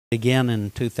again in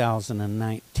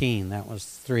 2019. That was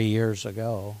 3 years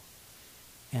ago.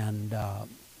 And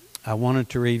I wanted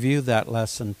to review that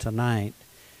lesson tonight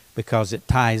because it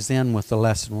ties in with the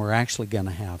lesson we're actually going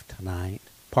to have tonight,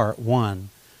 part 1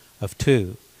 of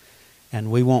 2.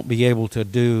 And we won't be able to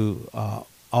do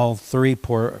all 3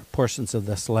 portions of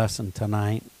this lesson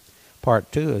tonight.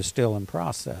 Part 2 is still in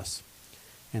process.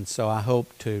 And so I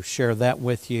hope to share that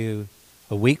with you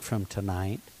a week from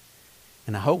tonight.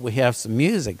 And I hope we have some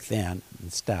music then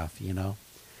and stuff, you know.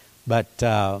 But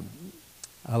a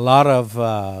lot of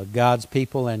God's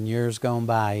people in years gone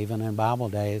by, even in Bible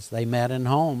days, they met in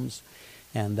homes,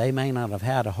 and they may not have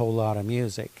had a whole lot of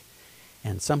music.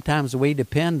 And sometimes we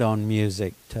depend on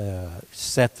music to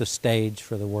set the stage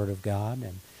for the Word of God,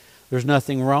 and there's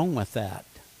nothing wrong with that.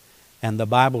 And the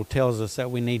Bible tells us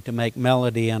that we need to make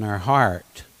melody in our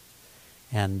heart.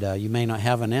 And you may not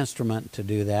have an instrument to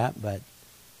do that, but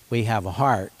we have a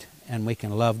heart, and we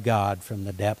can love God from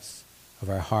the depths of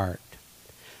our heart.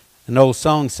 An old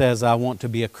song says, I want to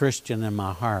be a Christian in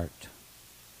my heart,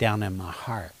 down in my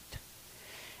heart.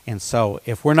 And so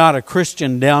if we're not a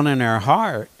Christian down in our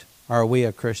heart, are we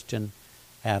a Christian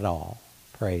at all?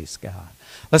 Praise God.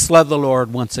 Let's love the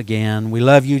Lord once again. We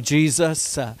love you,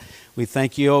 Jesus. We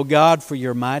thank you, oh God, for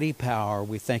your mighty power.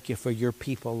 We thank you for your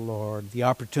people, Lord, the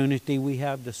opportunity we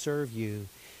have to serve you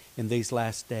in these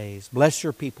last days. Bless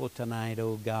your people tonight,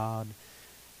 oh God,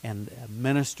 and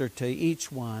minister to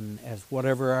each one as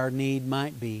whatever our need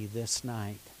might be this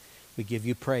night. We give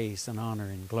you praise and honor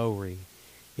and glory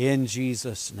in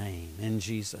Jesus' name. In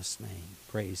Jesus' name.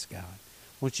 Praise God.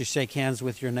 Won't you shake hands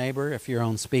with your neighbor if you're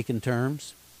on speaking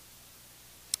terms?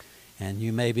 And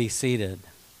you may be seated.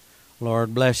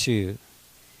 Lord bless you.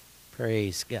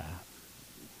 Praise God.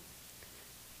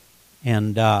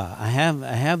 And I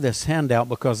have this handout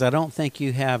because I don't think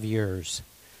you have yours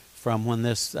from when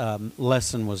this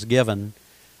lesson was given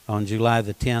on July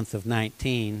the 10th of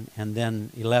 19, and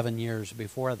then 11 years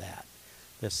before that,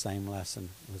 this same lesson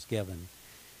was given.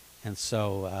 And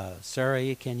so,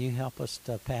 Sarah, can you help us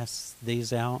to pass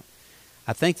these out?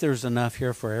 I think there's enough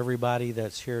here for everybody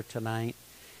that's here tonight.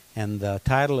 And the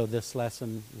title of this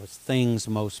lesson was Things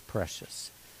Most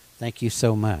Precious. Thank you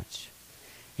so much.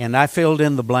 And I filled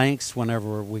in the blanks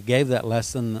whenever we gave that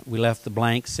lesson. We left the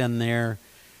blanks in there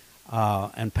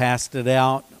and passed it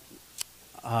out.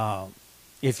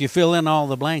 If you fill in all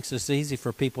the blanks, it's easy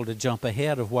for people to jump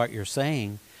ahead of what you're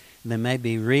saying. They may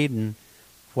be reading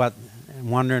and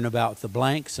wondering about the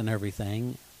blanks and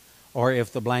everything. Or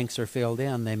if the blanks are filled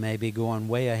in, they may be going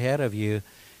way ahead of you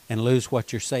and lose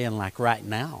what you're saying like right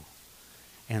now.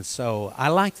 And so I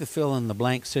like the fill in the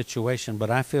blank situation, but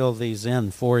I fill these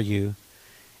in for you.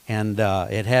 And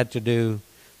it had to do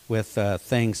with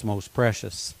things most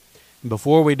precious. And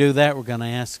before we do that, we're going to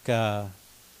ask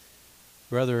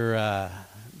Brother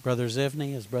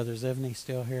Zivney. Is Brother Zivney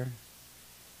still here?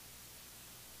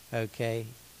 Okay.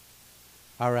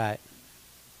 All right.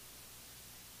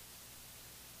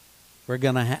 We're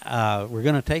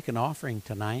gonna take an offering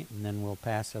tonight, and then we'll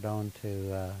pass it on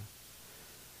to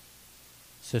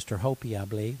Sister Hopi, I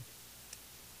believe.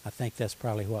 I think that's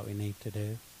probably what we need to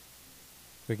do.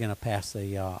 We're going to pass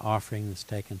the offering that's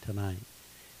taken tonight.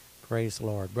 Praise the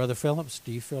Lord. Brother Phillips,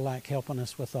 do you feel like helping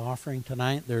us with the offering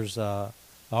tonight? There's the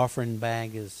offering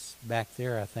bag is back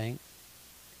there, I think,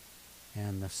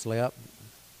 and the slip.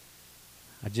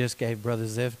 I just gave Brother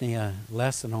Zivney a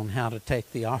lesson on how to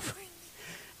take the offering,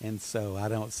 and so I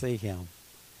don't see him.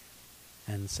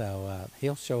 And so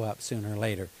he'll show up sooner or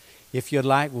later. If you'd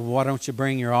like, well, why don't you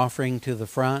bring your offering to the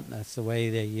front? That's the way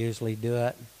they usually do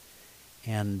it.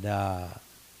 And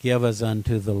give us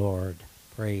unto the Lord.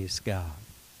 Praise God.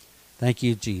 Thank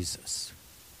you, Jesus.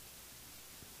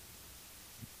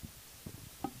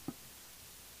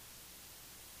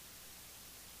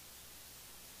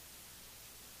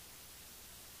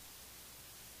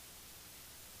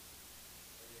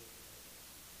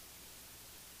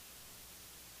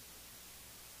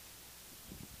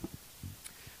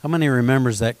 How many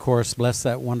remembers that chorus, Bless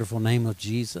That Wonderful Name of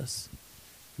Jesus?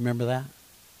 Remember that?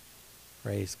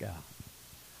 Praise God.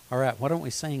 All right, why don't we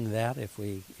sing that if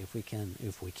we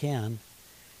can.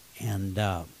 And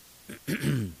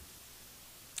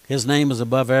His name is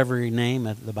above every name.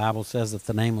 The Bible says at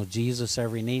the name of Jesus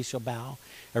every knee shall bow,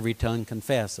 every tongue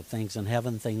confess of things in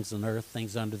heaven, things in earth,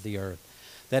 things under the earth,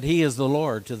 that He is the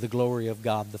Lord to the glory of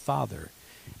God the Father.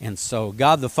 And so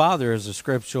God the Father is a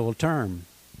scriptural term.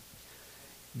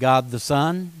 God the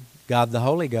Son, God the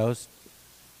Holy Ghost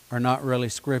are not really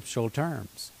scriptural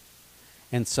terms.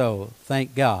 And so,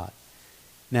 thank God.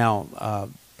 Now,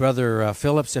 Brother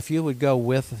Phillips, if you would go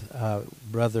with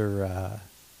Brother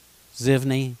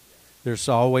Zivney there's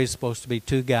always supposed to be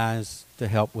 2 guys to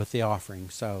help with the offering.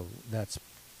 So that's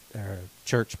our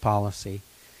church policy.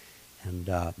 And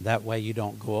that way you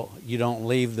don't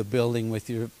leave the building with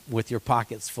your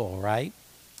pockets full, right?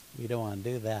 You don't want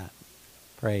to do that.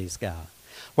 Praise God.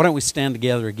 Why don't we stand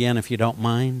together again, if you don't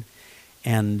mind?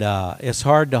 And it's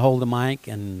hard to hold the mic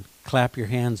and clap your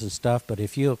hands and stuff, but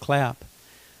if you'll clap,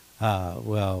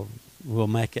 well, we'll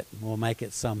make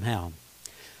it somehow.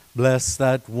 Bless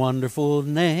that wonderful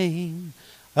name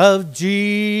of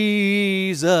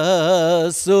Jesus.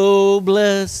 Oh,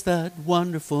 bless that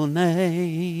wonderful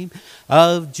name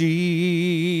of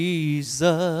Jesus.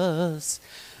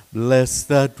 Bless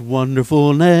that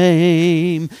wonderful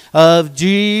name of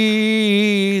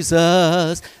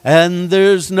Jesus. And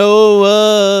there's no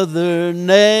other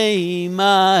name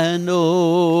I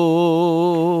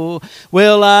know.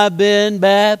 Well, I've been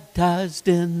baptized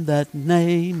in that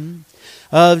name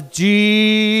of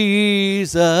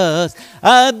Jesus.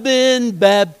 I've been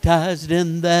baptized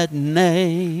in that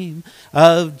name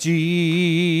of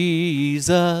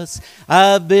Jesus.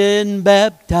 I've been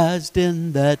baptized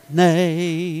in that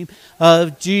name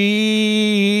of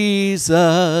Jesus.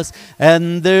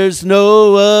 And there's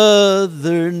no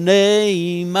other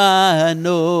name I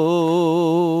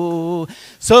know.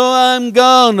 So I'm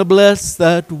gonna bless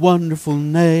that wonderful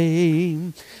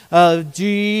name of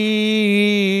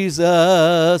Jesus.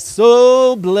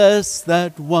 Oh, bless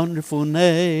that wonderful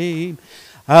name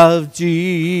of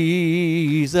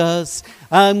Jesus.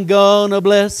 I'm gonna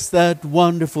bless that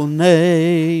wonderful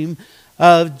name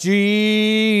of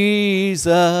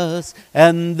Jesus.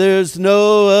 And there's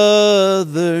no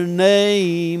other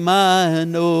name I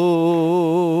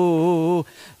know.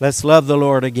 Let's love the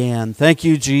Lord again. Thank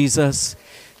you, Jesus.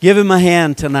 Give Him a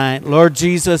hand tonight. Lord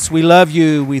Jesus, we love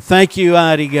You. We thank You,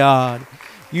 mighty God.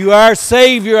 You are our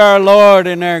Savior, our Lord,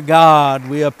 and our God.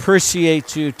 We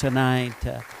appreciate You tonight.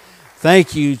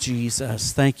 Thank You,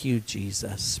 Jesus. Thank You,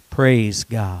 Jesus. Praise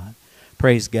God.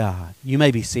 Praise God. You may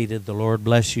be seated. The Lord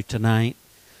bless you tonight.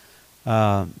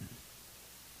 We're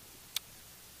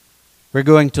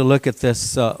going to look at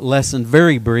this lesson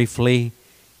very briefly,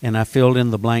 and I filled in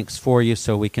the blanks for you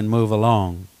so we can move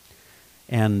along.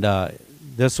 And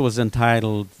this was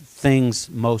entitled Things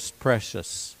Most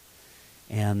Precious.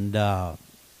 And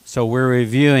so we're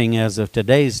reviewing as of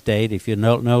today's date. If you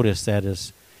notice, that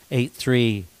is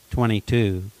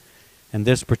 8/3/22. And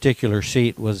this particular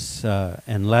sheet was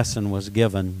and lesson was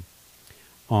given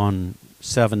on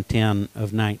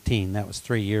 7/10/19. That was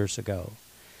 3 years ago.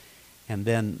 And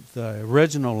then the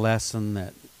original lesson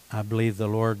that I believe the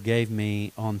Lord gave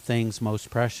me on Things Most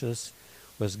Precious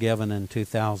was given in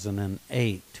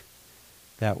 2008.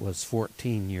 That was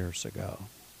 14 years ago,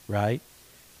 right?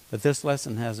 But this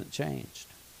lesson hasn't changed.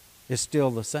 It's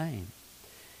still the same.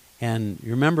 And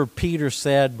you remember Peter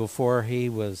said before he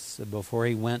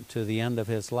went to the end of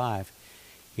his life,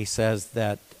 he says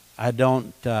that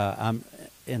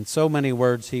in so many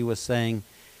words he was saying,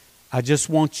 I just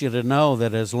want you to know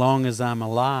that as long as I'm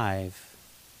alive,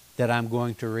 that I'm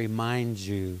going to remind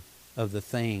you of the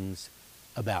things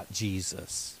about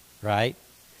Jesus, right?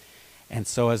 And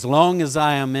so as long as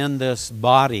I am in this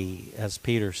body, as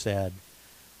Peter said,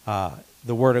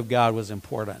 the Word of God was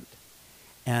important.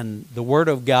 And the Word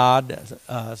of God,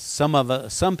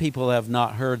 some people have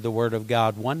not heard the Word of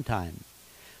God one time,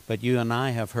 but you and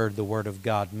I have heard the Word of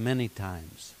God many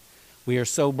times. We are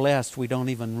so blessed we don't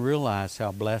even realize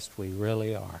how blessed we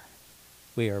really are.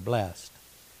 We are blessed.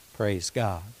 Praise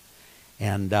God.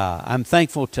 And I'm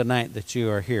thankful tonight that you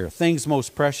are here. Things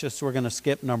Most Precious, we're going to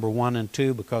skip number 1 and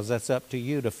 2 because that's up to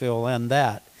you to fill in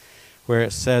that. Where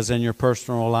it says in your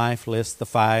personal life, list the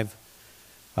 5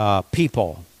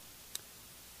 people.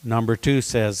 Number 2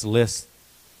 says list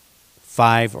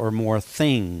 5 or more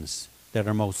things that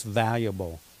are most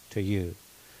valuable to you.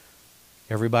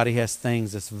 Everybody has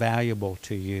things that's valuable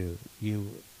to you.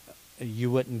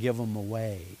 You wouldn't give them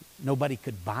away. Nobody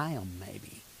could buy them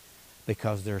maybe,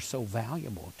 because they're so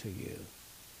valuable to you.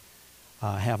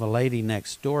 I have a lady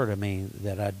next door to me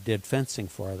that I did fencing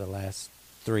for the last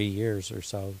 3 years or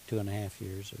so, 2.5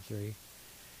 years or 3.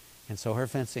 And so her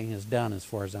fencing is done as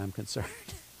far as I'm concerned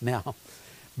now.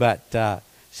 But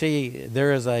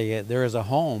there is a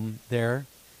home there.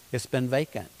 It's been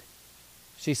vacant.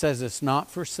 She says it's not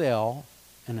for sale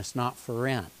and it's not for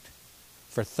rent.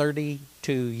 For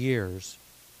 32 years.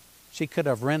 She could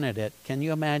have rented it. Can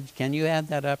you imagine? Can you add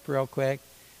that up real quick?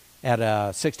 At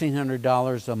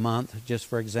 $1,600 a month, just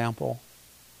for example,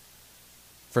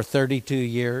 for 32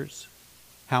 years,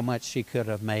 how much she could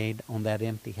have made on that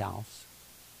empty house.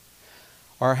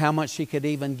 Or how much she could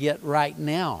even get right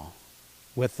now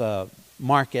with a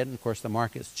market, and of course the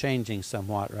market's changing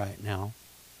somewhat right now,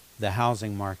 the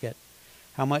housing market,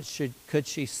 how much could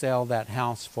she sell that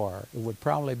house for? It would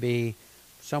probably be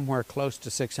somewhere close to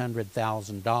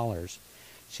 $600,000.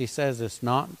 She says it's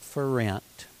not for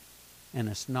rent and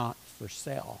it's not for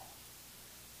sale.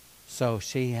 So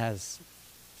she has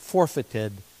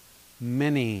forfeited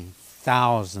many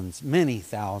thousands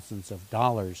of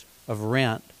dollars of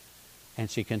rent, and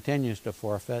she continues to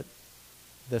forfeit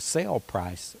the sale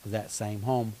price of that same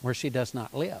home where she does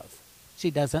not live.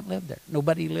 She doesn't live there.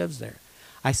 Nobody lives there.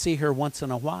 I see her once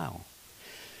in a while.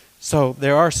 So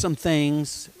there are some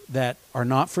things that are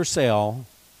not for sale.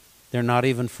 They're not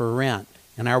even for rent.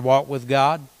 In our walk with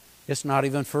God, it's not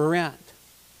even for rent.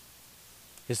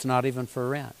 It's not even for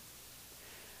rent.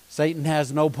 Satan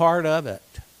has no part of it.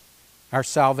 Our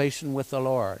salvation with the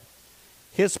Lord.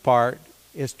 His part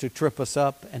is to trip us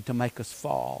up and to make us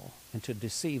fall and to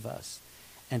deceive us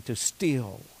and to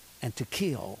steal and to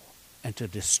kill and to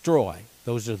destroy.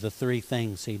 Those are the three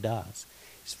things he does.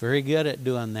 He's very good at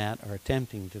doing that, or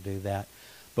attempting to do that,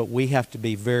 but we have to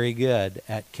be very good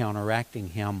at counteracting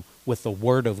him with the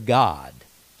Word of God,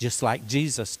 just like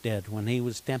Jesus did when he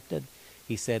was tempted.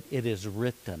 He said, "It is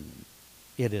written,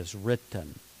 it is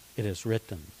written, it is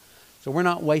written." So we're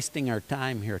not wasting our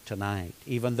time here tonight,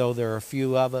 even though there are a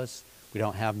few of us. We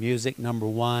don't have music, number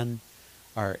one.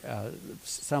 A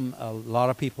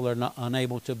lot of people are not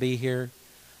unable to be here.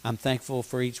 I'm thankful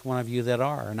for each one of you that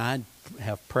are, and I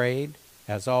have prayed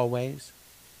as always.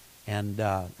 And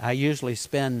I usually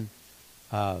spend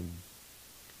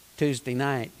Tuesday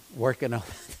night working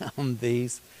on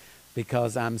these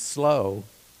because I'm slow,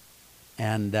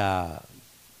 and I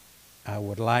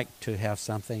would like to have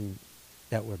something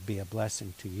that would be a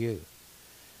blessing to you.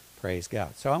 Praise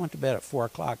God. So I went to bed at 4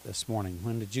 o'clock this morning.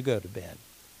 When did you go to bed?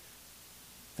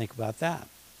 Think about that.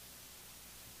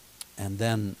 And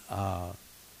then,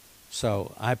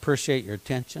 so I appreciate your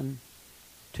attention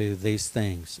to these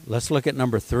things. Let's look at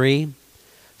number 3.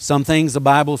 Some things the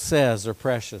Bible says are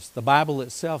precious. The Bible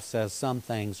itself says some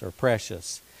things are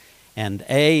precious. And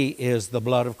A is the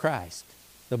blood of Christ.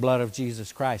 The blood of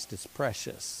Jesus Christ is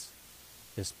precious.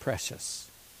 Is precious.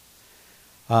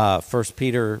 1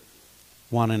 Peter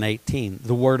 1:18.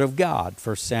 The Word of God.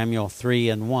 1 Samuel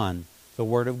 3:1. The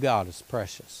Word of God is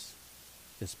precious.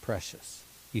 Is precious.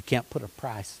 You can't put a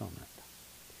price on it.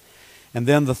 And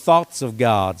then the thoughts of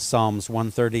God. Psalms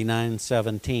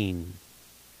 139:17.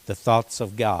 The thoughts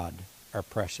of God are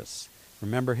precious.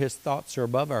 Remember, His thoughts are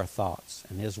above our thoughts,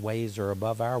 and His ways are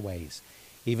above our ways.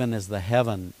 Even as the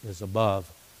heaven is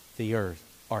above the earth,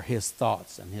 are His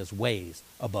thoughts and His ways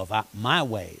above my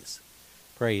ways.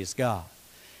 Praise God.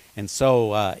 And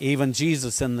so even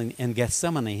Jesus in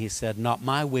Gethsemane, He said, "Not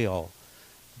my will,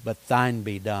 but thine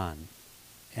be done."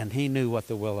 And He knew what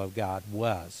the will of God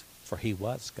was, for He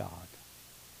was God.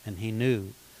 And He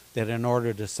knew that in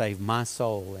order to save my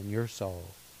soul and your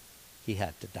soul, He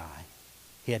had to die.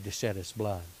 He had to shed His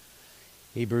blood.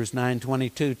 Hebrews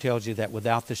 9:22 tells you that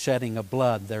without the shedding of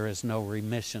blood, there is no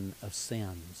remission of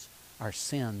sins. Our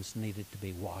sins needed to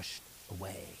be washed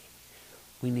away.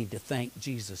 We need to thank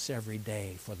Jesus every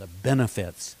day for the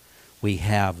benefits we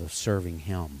have of serving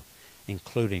Him,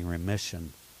 including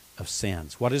remission of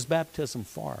sins. What is baptism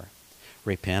for?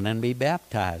 Repent and be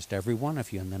baptized, every one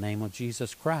of you, in the name of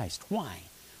Jesus Christ. Why?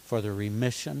 For the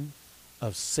remission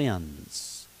of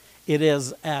sins. It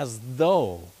is as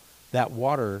though that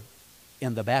water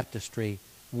in the baptistry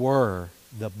were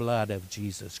the blood of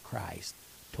Jesus Christ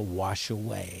to wash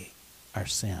away our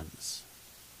sins.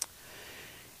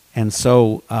 And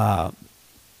so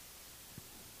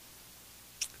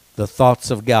the thoughts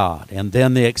of God, and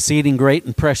then the exceeding great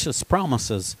and precious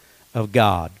promises of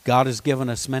God. God has given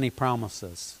us many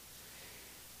promises.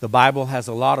 The Bible has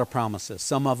a lot of promises.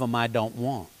 Some of them I don't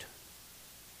want.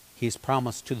 He's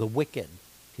promised to the wicked.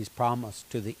 He's promised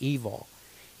to the evil.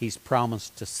 He's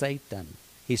promised to Satan.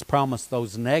 He's promised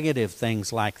those negative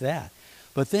things like that.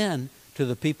 But then to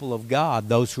the people of God,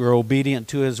 those who are obedient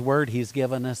to His word, He's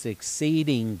given us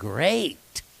exceeding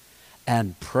great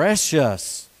and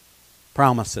precious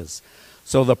promises.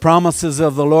 So the promises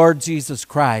of the Lord Jesus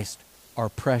Christ are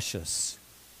precious,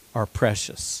 are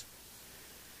precious.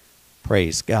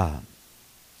 Praise God.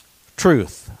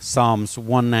 Truth, Psalms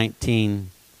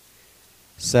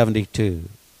 119:72.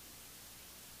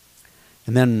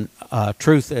 And then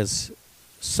truth is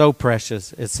so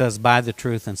precious, it says, "Buy the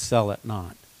truth and sell it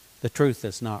not." The truth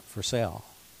is not for sale.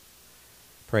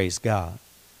 Praise God.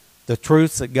 The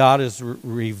truths that God has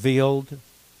revealed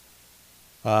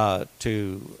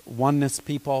to oneness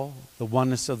people, the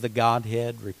oneness of the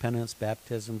Godhead, repentance,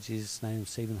 baptism, Jesus' name,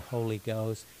 receiving the Holy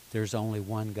Ghost. There's only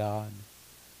one God.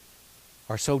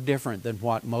 are so different than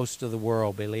what most of the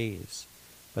world believes.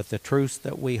 But the truths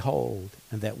that we hold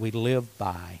and that we live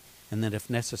by, and that if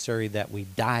necessary that we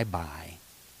die by,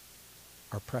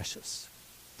 are precious.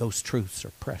 Those truths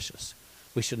are precious.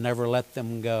 We should never let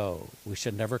them go. We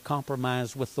should never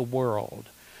compromise with the world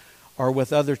or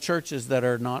with other churches that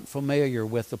are not familiar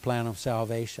with the plan of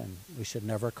salvation. We should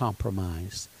never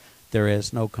compromise. There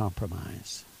is no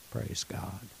compromise, praise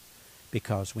God,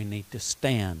 because we need to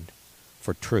stand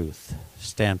for truth.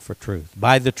 Stand for truth.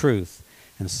 Buy the truth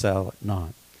and sell it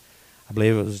not. I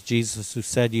believe it was Jesus who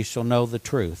said, "You shall know the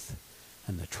truth,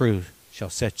 and the truth shall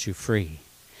set you free."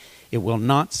 It will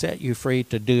not set you free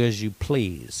to do as you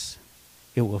please.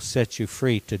 It will set you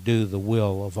free to do the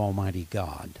will of Almighty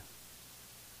God.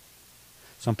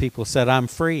 Some people said, "I'm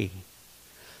free."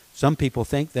 Some people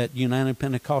think that United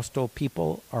Pentecostal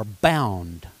people are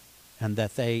bound and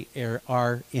that they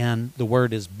are in, the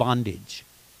word is bondage.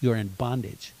 You're in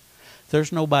bondage.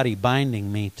 There's nobody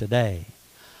binding me today.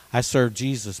 I serve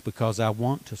Jesus because I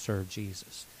want to serve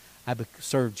Jesus. I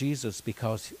serve Jesus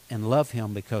because and love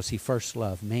him because he first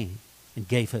loved me and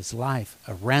gave his life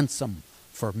a ransom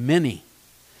for many.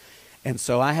 And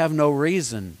so I have no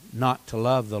reason not to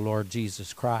love the Lord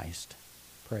Jesus Christ.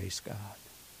 Praise God.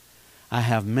 I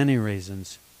have many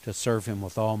reasons to serve him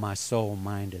with all my soul,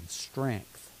 mind, and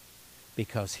strength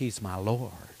because he's my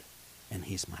Lord and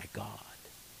he's my God.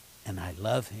 And I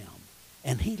love him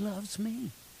and he loves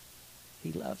me.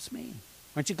 He loves me.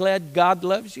 Aren't you glad God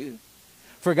loves you?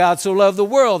 For God so loved the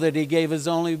world that he gave his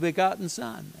only begotten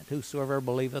Son, that whosoever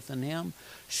believeth in him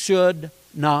should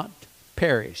not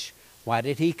perish. Why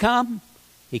did he come?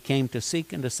 He came to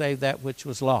seek and to save that which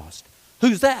was lost.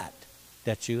 Who's that?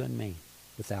 That's you and me.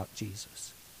 Without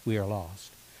Jesus, we are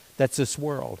lost. That's this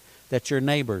world. That's your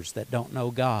neighbors that don't know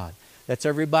God. That's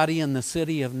everybody in the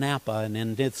city of Napa and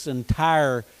in this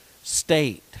entire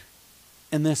state,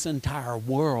 in this entire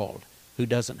world who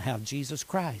doesn't have Jesus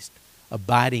Christ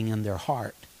abiding in their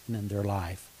heart and in their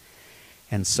life.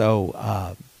 And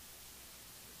so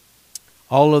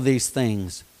all of these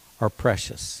things are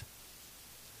precious.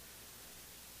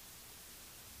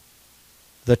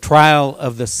 The trial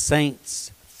of the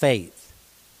saints' faith.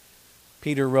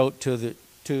 Peter wrote to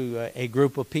a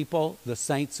group of people, the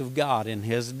saints of God in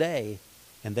his day,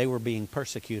 and they were being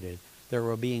persecuted. There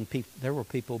were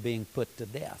people being put to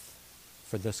death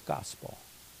for this gospel.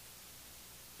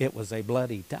 It was a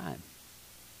bloody time.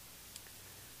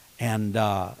 And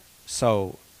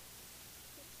so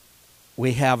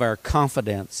we have our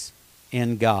confidence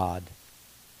in God,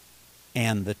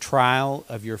 and the trial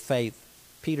of your faith,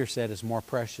 Peter said, is more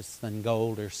precious than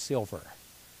gold or silver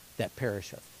that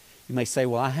perisheth. You may say,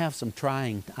 well, I've had some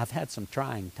trying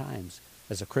times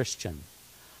as a Christian.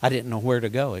 I didn't know where to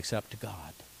go except to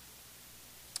God.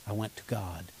 I went to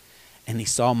God, and he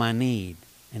saw my need,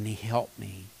 and he helped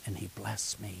me, and he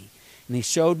blessed me, and he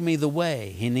showed me the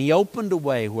way, and he opened a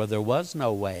way where there was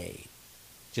no way,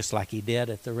 just like he did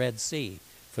at the Red Sea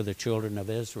for the children of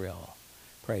Israel.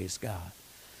 Praise God.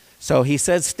 So he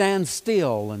said, stand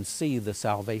still and see the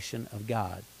salvation of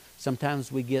God.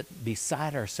 Sometimes we get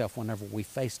beside ourselves whenever we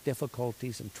face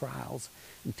difficulties and trials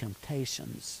and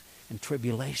temptations and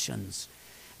tribulations.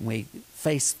 And we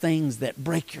face things that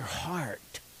break your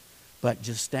heart. But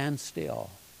just stand still.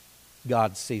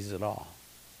 God sees it all.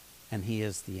 And he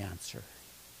is the answer.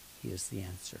 He is the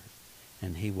answer.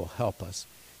 And he will help us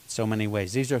in so many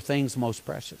ways. These are things most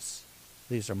precious.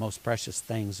 These are most precious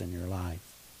things in your life.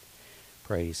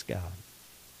 Praise God.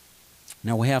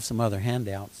 Now we have some other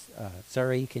handouts.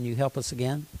 Sarah, can you help us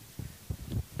again?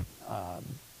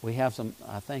 We have some,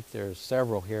 I think there's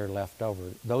several here left over.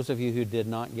 Those of you who did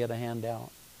not get a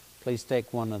handout, please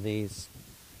take one of these.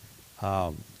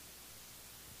 All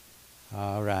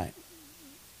right.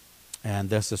 And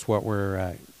this is what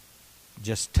we're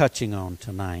just touching on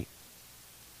tonight.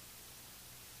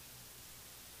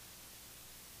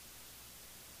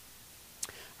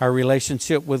 Our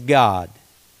relationship with God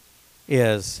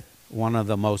is one of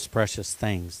the most precious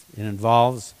things. It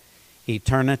involves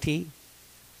eternity,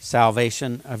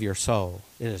 salvation of your soul.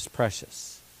 It is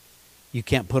precious. You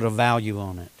can't put a value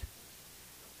on it.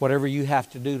 Whatever you have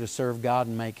to do to serve God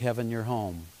and make heaven your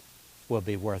home will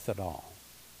be worth it all.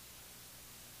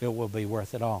 It will be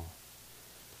worth it all.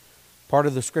 Part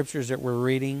of the scriptures that we're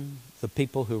reading, the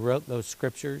people who wrote those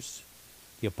scriptures,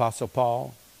 the Apostle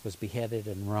Paul was beheaded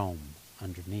in Rome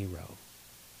under Nero.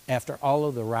 After all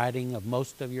of the writing of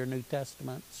most of your New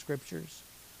Testament scriptures,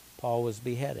 Paul was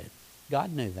beheaded.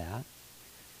 God knew that.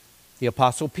 The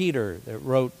Apostle Peter that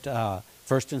wrote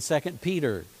 1st and 2nd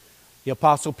Peter, the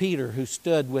Apostle Peter who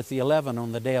stood with the 11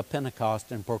 on the day of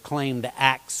Pentecost and proclaimed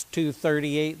Acts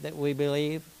 2:38 that we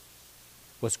believe.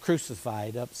 was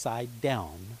crucified upside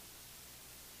down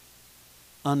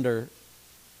under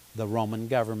the Roman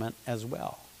government as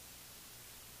well.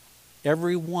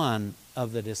 Every one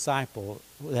of the disciples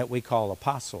that we call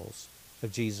apostles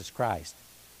of Jesus Christ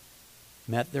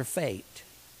met their fate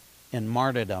in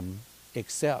martyrdom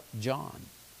except John.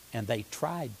 And they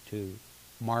tried to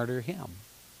martyr him.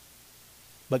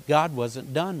 But God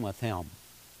wasn't done with him.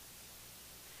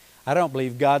 I don't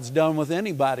believe God's done with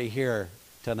anybody here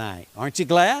tonight. Aren't you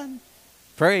glad?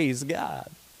 Praise God.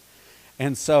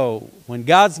 And so when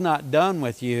God's not done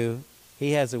with you,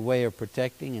 He has a way of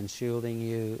protecting and shielding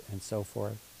you and so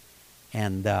forth.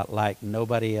 And like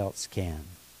nobody else can.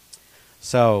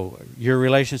 So your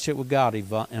relationship with God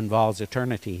involves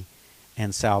eternity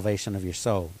and salvation of your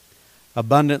soul.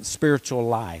 Abundant spiritual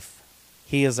life.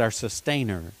 He is our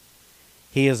sustainer.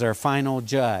 He is our final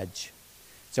judge.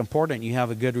 It's important you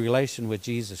have a good relation with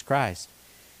Jesus Christ,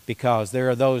 because there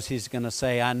are those He's going to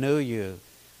say, I knew you.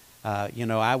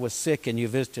 I was sick and you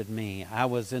visited me. I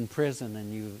was in prison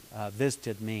and you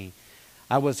visited me.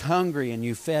 I was hungry and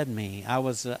you fed me. I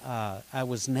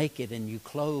was naked and you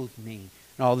clothed me.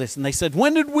 And all this. And they said,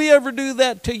 when did we ever do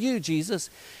that to you, Jesus?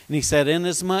 And He said,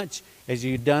 inasmuch as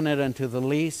you've done it unto the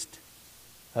least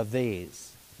of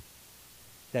these,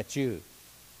 that you've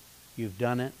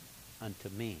done it unto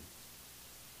me.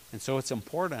 And so it's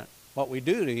important what we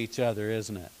do to each other,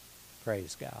 isn't it?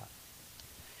 Praise God.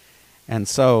 And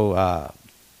so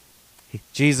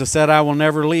Jesus said, I will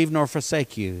never leave nor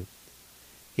forsake you.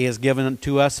 He has given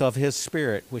to us of His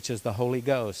Spirit, which is the Holy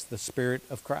Ghost, the Spirit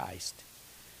of Christ,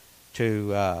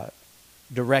 to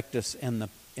direct us in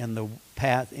the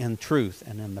path, in truth,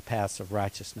 and in the paths of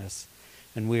righteousness.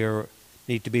 And we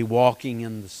need to be walking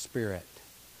in the Spirit.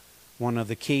 One of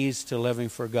the keys to living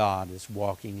for God is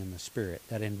walking in the Spirit.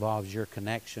 That involves your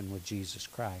connection with Jesus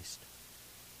Christ.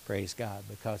 Praise God.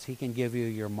 Because He can give you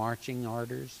your marching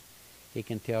orders. He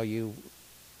can tell you,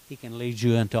 He can lead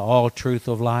you into all truth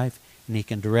of life. And He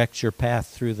can direct your path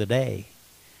through the day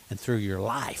and through your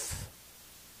life.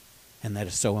 And that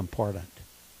is so important.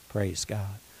 Praise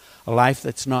God. A life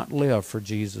that's not lived for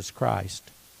Jesus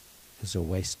Christ is a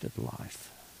wasted life.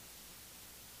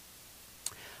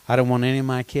 I don't want any of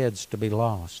my kids to be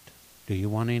lost. Do you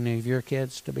want any of your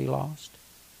kids to be lost?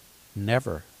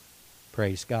 Never.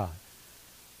 Praise God.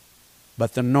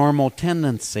 But the normal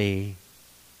tendency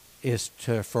is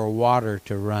for water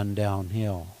to run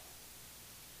downhill.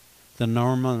 The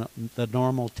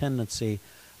normal tendency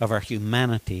of our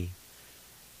humanity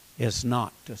is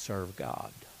not to serve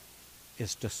God.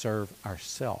 It's to serve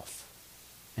ourselves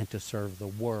and to serve the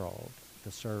world,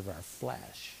 to serve our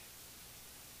flesh.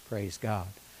 Praise God.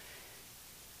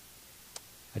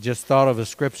 I just thought of a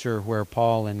scripture where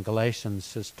Paul in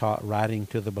Galatians is writing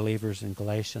to the believers in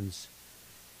Galatians.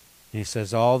 And he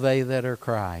says, all they that are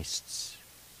Christ's,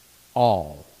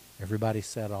 all, everybody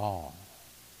said all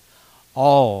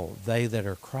they that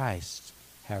are Christ's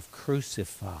have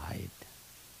crucified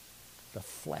the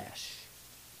flesh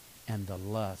and the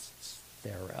lusts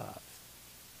thereof.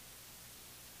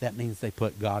 That means they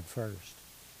put God first.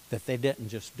 That they didn't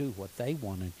just do what they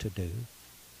wanted to do,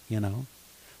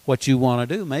 What you want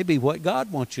to do may be what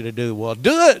God wants you to do. Well,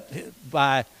 do it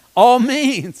by all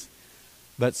means.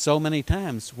 But so many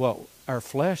times what our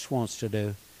flesh wants to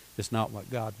do is not what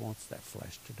God wants that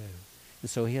flesh to do. And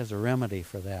so He has a remedy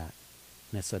for that.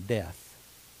 And it's a death.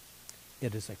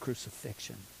 It is a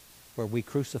crucifixion where we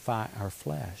crucify our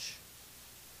flesh.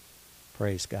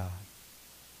 Praise God.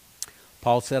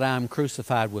 Paul said, I am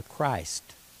crucified with Christ.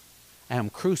 I am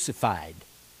crucified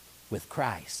with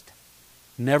Christ.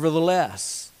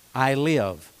 Nevertheless, I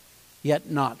live,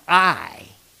 yet not I.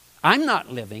 I'm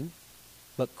not living,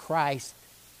 but Christ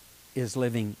is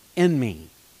living in me.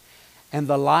 And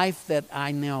the life that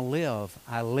I now live,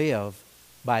 I live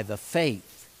by the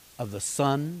faith of the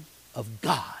Son of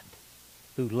God,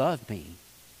 who loved me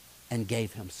and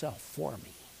gave Himself for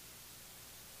me.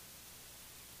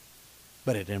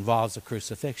 But it involves a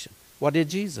crucifixion. What did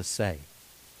Jesus say?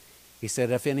 He said,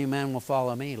 if any man will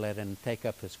follow me, let him take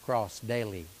up his cross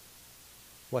daily.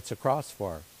 What's a cross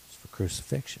for? It's for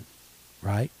crucifixion,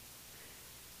 right?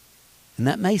 And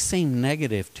that may seem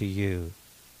negative to you,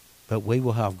 but we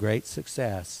will have great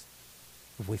success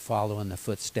if we follow in the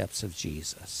footsteps of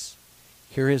Jesus.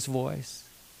 Hear His voice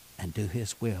and do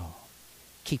His will.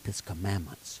 Keep His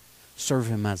commandments. Serve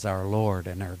Him as our Lord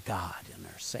and our God and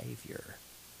our Savior.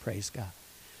 Praise God.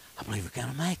 I believe we're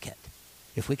going to make it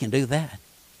if we can do that.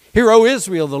 Hear, O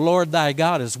Israel, the Lord thy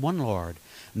God is one Lord.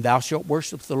 And thou shalt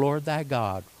worship the Lord thy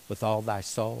God with all thy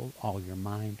soul, all your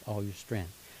mind, all your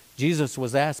strength. Jesus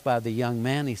was asked by the young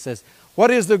man, He says, What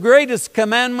is the greatest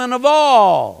commandment of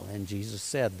all? And Jesus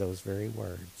said those very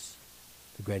words.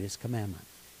 The greatest commandment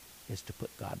is to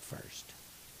put God first.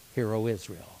 Hear, O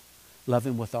Israel, love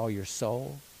Him with all your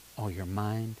soul, all your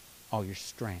mind, all your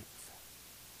strength.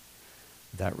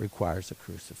 That requires a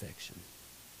crucifixion.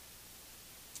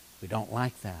 We don't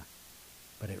like that,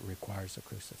 but it requires a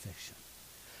crucifixion.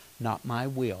 Not my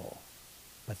will,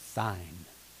 but thine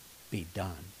be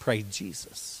done. Prayed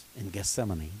Jesus in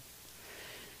Gethsemane.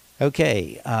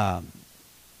 Okay,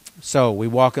 so we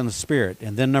walk in the Spirit.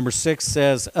 And then number 6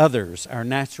 says others, our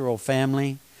natural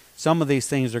family. Some of these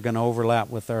things are going to overlap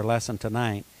with our lesson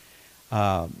tonight.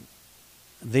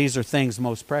 These are things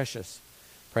most precious.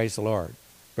 Praise the Lord.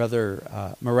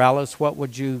 Brother Morales, what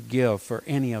would you give for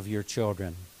any of your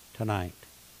children tonight?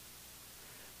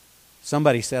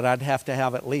 Somebody said I'd have to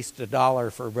have at least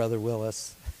 $1 for Brother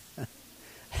Willis.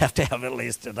 Have to have at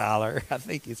least $1. I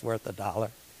think he's worth $1.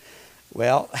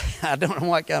 Well, I don't know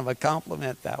what kind of a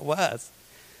compliment that was,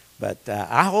 but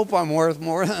I hope I'm worth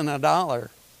more than $1.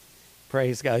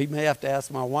 Praise God. You may have to ask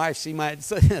my wife. She might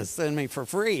send me for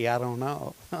free. I don't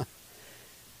know.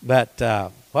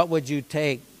 But what would you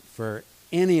take for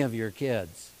any of your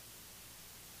kids?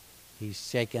 He's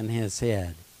shaking his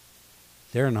head.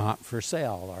 They're not for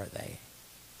sale, are they?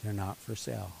 They're not for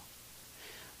sale.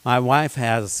 My wife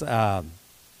has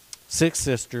 6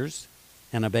 sisters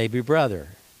and a baby brother.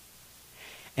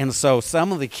 And so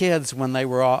some of the kids, when they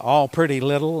were all pretty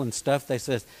little and stuff, they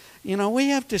said, you know, we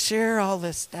have to share all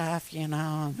this stuff, you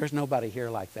know. There's nobody here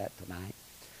like that tonight,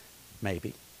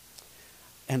 maybe.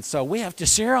 And so we have to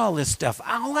share all this stuff.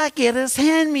 All I get is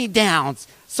hand-me-downs.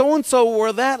 So-and-so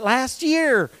wore that last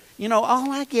year. You know,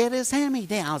 all I get is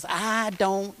hand-me-downs. I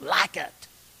don't like it.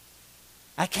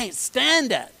 I can't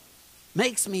stand it.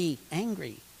 Makes me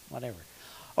angry, whatever.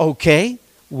 Okay,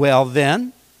 well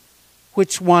then,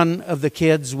 which one of the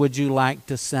kids would you like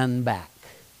to send back?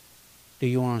 Do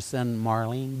you want to send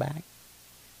Marlene back?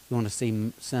 You want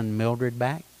to send Mildred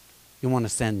back? You want to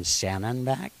send Shannon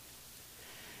back?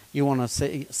 You want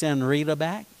to send Rita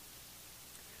back?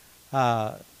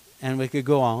 And we could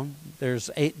go on.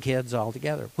 There's 8 kids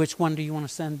altogether. Which one do you want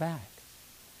to send back?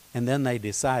 And then they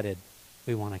decided,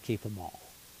 we want to keep them all.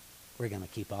 We're going to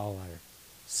keep all our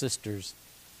sisters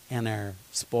and our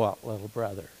spoiled little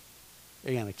brother.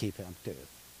 We're going to keep him too.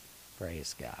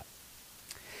 Praise God.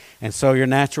 And so your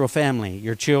natural family,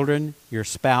 your children, your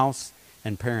spouse,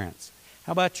 and parents.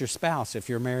 How about your spouse? If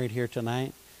you're married here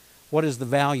tonight, what is the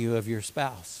value of your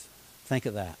spouse? Think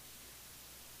of that.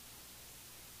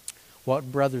 What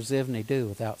would Brother Zivney do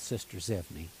without Sister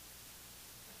Zivney?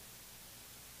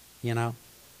 You know?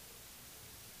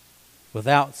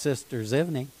 Without Sister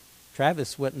Zivney,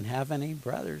 Travis wouldn't have any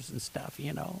brothers and stuff,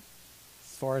 you know,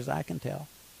 as far as I can tell.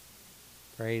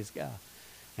 Praise God.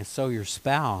 And so your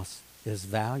spouse is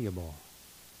valuable.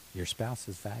 Your spouse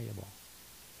is valuable.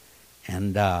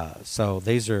 And so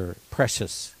these are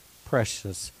precious,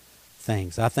 precious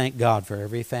things. I thank God for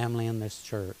every family in this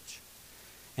church.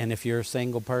 And if you're a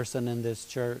single person in this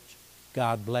church,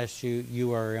 God bless you.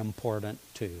 You are important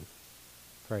too.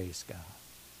 Praise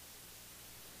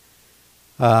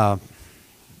God.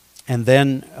 And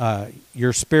then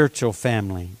your spiritual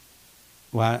family.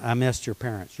 Well, I missed your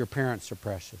parents. Your parents are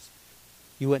precious.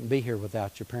 You wouldn't be here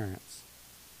without your parents.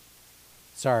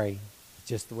 Sorry, it's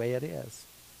just the way it is.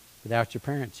 Without your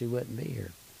parents, you wouldn't be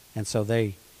here. And so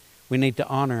we need to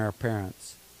honor our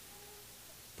parents.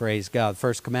 Praise God.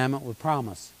 First commandment with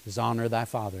promise is honor thy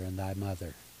father and thy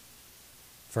mother.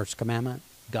 First commandment,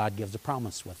 God gives a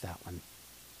promise with that one.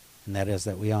 And that is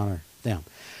that we honor them.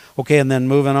 Okay, and then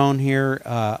moving on here,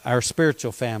 our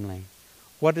spiritual family.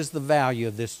 What is the value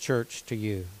of this church to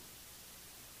you?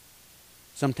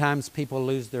 Sometimes people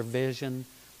lose their vision.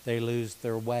 They lose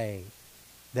their way.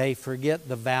 They forget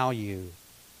the value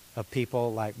of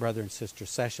people like Brother and Sister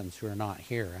Sessions who are not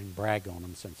here. I can brag on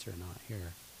them since they're not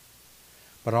here.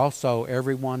 But also,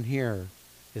 everyone here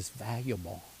is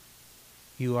valuable.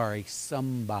 You are a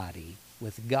somebody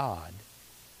with God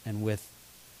and with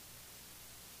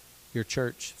your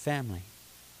church family.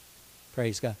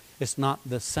 Praise God. It's not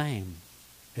the same.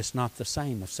 It's not the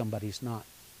same if somebody's not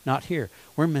here.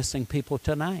 We're missing people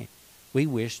tonight. We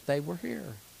wish they were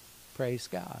here. Praise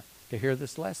God. To hear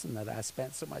this lesson that I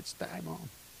spent so much time on.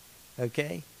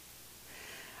 Okay?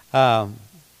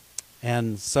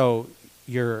 And so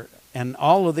and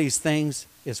all of these things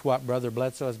is what Brother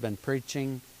Bledsoe has been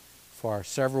preaching for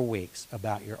several weeks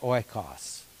about your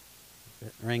oikos.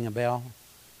 Ring a bell?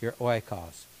 Your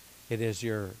oikos. It is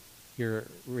your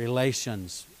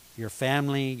relations, your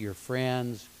family, your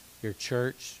friends, your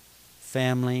church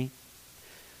family.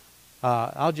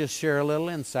 I'll just share a little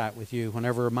insight with you.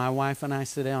 Whenever my wife and I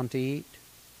sit down to eat,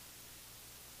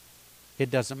 it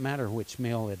doesn't matter which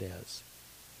meal it is.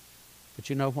 But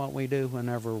you know what we do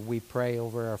whenever we pray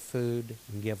over our food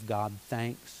and give God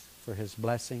thanks for His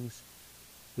blessings?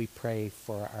 We pray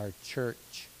for our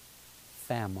church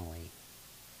family.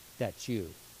 That's you.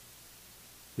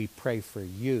 We pray for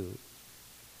you.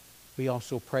 We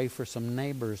also pray for some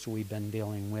neighbors we've been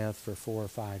dealing with for 4 or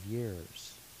 5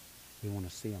 years. We want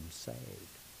to see them saved.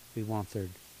 We want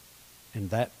in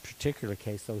that particular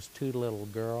case, those 2 little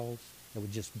girls that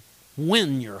would just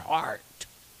win your heart.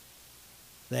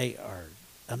 They are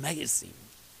amazing.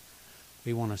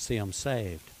 We want to see them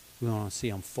saved. We want to see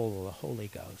them full of the Holy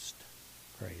Ghost.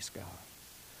 Praise God.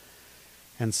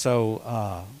 And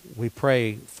so we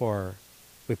pray for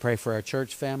our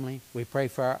church family. We pray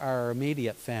for our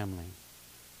immediate family.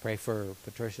 Pray for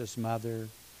Patricia's mother,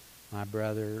 my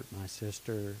brother, my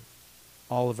sister,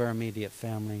 all of our immediate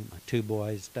family, my 2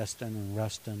 boys, Dustin and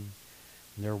Rustin,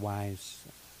 and their wives,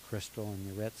 Crystal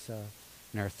and Yuritsa,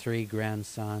 and our 3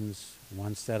 grandsons,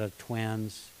 1 set of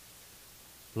twins,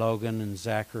 Logan and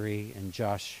Zachary and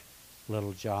Josh.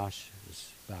 Little Josh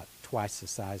is about twice the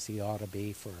size he ought to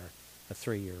be for a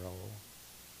 3-year-old,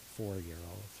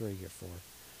 4-year-old, 3 or 4.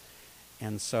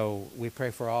 And so we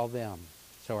pray for all them.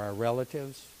 So our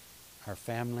relatives, our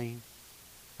family,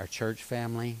 our church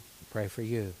family, we pray for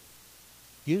you.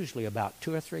 Usually about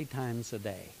 2 or 3 times a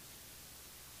day.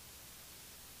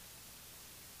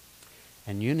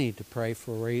 And you need to pray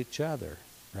for each other,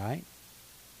 right?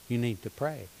 You need to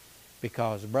pray.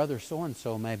 Because brother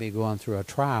so-and-so may be going through a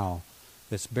trial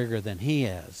that's bigger than he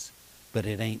is, but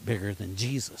it ain't bigger than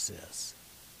Jesus is.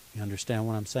 You understand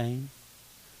what I'm saying?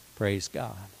 Praise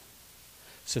God.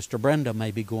 Sister Brenda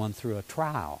may be going through a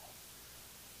trial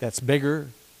that's bigger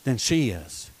than she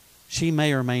is. She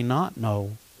may or may not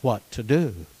know what to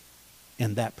do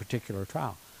in that particular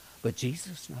trial. But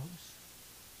Jesus knows.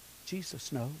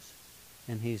 Jesus knows.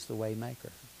 And He's the way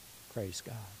maker. Praise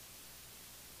God.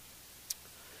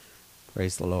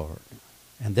 Praise the Lord.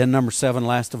 And then number 7,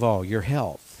 last of all, your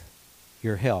health.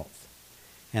 Your health.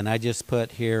 And I just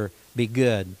put here, be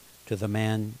good to the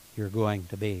man you're going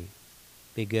to be.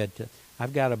 Be good to...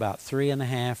 I've got about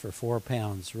 3.5 or 4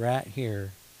 pounds right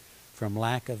here from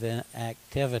lack of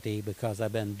activity because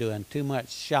I've been doing too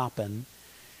much shopping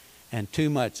and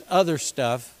too much other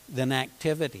stuff than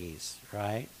activities,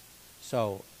 right?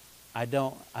 So I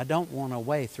don't want to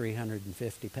weigh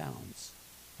 350 pounds,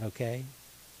 okay?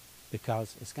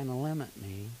 Because it's going to limit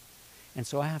me. And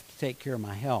so I have to take care of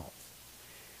my health.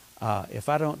 If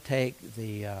I don't take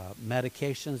the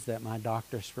medications that my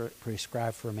doctors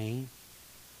prescribe for me,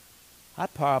 I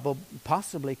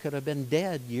possibly could have been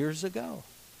dead years ago.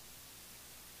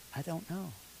 I don't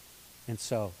know. And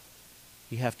so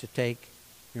you have to take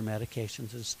your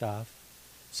medications and stuff.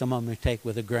 Some of them you take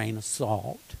with a grain of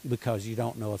salt because you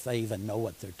don't know if they even know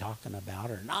what they're talking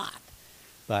about or not.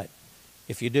 But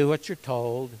if you do what you're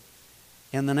told,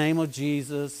 in the name of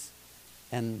Jesus,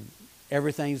 and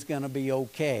everything's going to be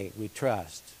okay, we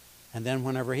trust. And then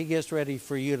whenever He gets ready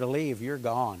for you to leave, you're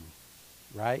gone,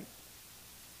 right?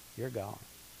 You're gone.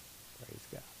 Praise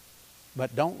God.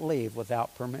 But don't leave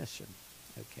without permission,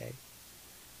 okay?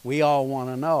 We all want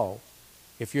to know.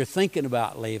 If you're thinking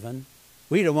about leaving,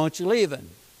 we don't want you leaving,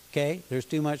 okay? There's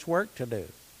too much work to do.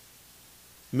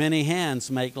 Many hands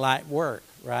make light work,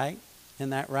 right?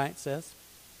 Isn't that right, sis?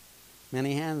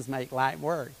 Many hands make light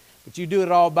work. But you do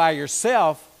it all by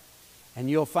yourself, and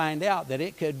you'll find out that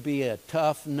it could be a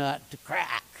tough nut to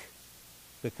crack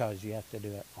because you have to do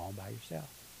it all by yourself.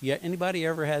 Yeah, anybody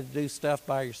ever had to do stuff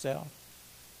by yourself?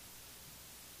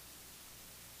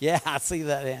 Yeah, I see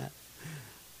that hand.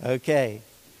 Okay.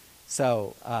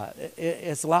 So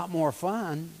it's a lot more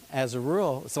fun as a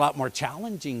rule. It's a lot more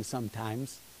challenging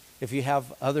sometimes if you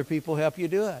have other people help you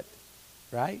do it,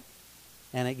 right?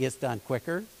 And it gets done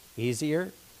quicker,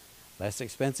 easier, less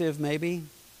expensive maybe,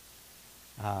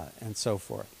 and so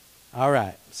forth. All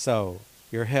right, so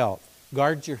your health.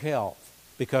 Guard your health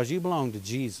because you belong to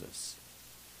Jesus.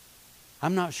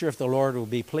 I'm not sure if the Lord will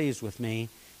be pleased with me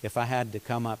if I had to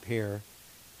come up here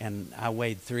and I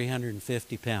weighed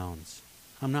 350 pounds.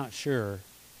 I'm not sure.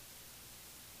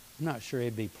 I'm not sure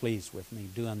He'd be pleased with me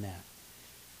doing that.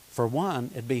 For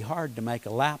one, it'd be hard to make a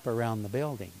lap around the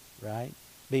building, right?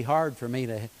 It'd be hard for me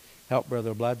to help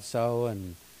Brother Bledsoe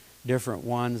and different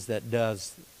ones that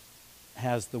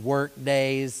has the work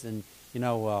days and,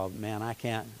 well, man, I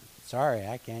can't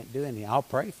do anything. I'll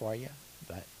pray for you,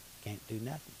 but can't do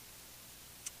nothing.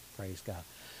 Praise God.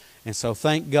 And so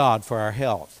thank God for our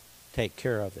health. Take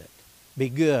care of it. Be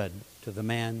good to the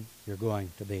man you're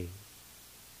going to be.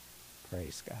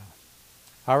 Praise God.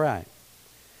 All right.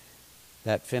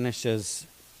 That finishes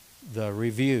the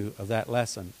review of that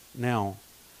lesson. Now,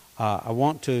 I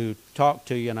want to talk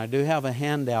to you, and I do have a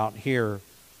handout here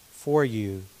for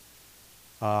you,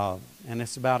 and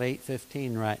it's about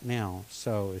 8:15 right now.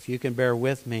 So if you can bear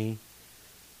with me,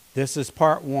 this is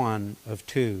part 1 of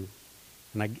 2.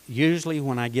 And usually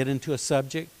when I get into a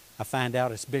subject, I find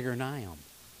out it's bigger than I am.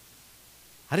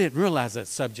 I didn't realize that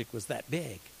subject was that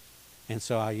big. And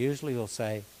so I usually will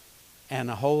say, and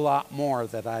a whole lot more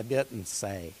that I didn't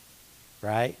say,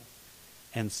 right?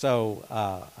 And so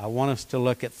I want us to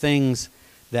look at things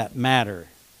that matter.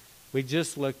 We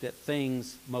just looked at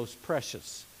things most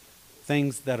precious,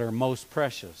 things that are most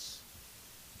precious.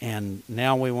 And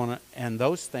now we want to, and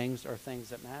those things are things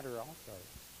that matter also.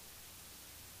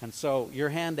 And so your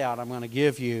handout I'm going to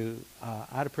give you,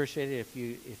 I'd appreciate it if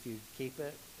you keep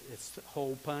it. It's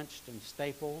hole punched and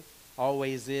stapled,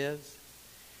 always is.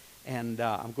 And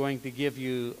I'm going to give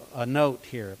you a note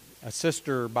here. A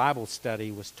sister Bible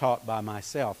study was taught by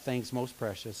myself, Things Most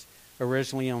Precious,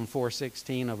 originally on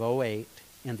 4/16 of 08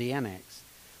 in the annex,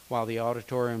 while the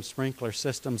auditorium sprinkler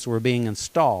systems were being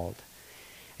installed.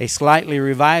 A slightly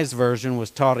revised version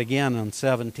was taught again on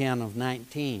 7/10 of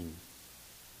 19.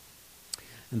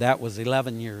 And that was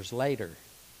 11 years later.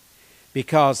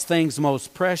 Because things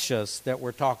most precious that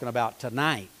we're talking about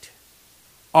tonight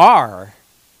are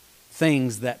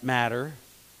things that matter.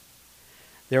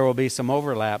 There will be some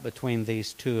overlap between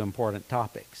these two important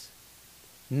topics.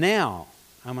 Now,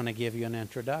 I'm going to give you an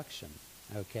introduction,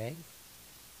 okay?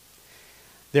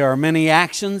 There are many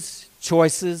actions,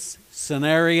 choices,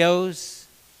 scenarios,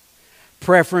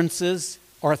 preferences,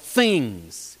 or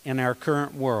things in our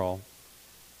current world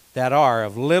that are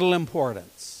of little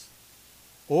importance,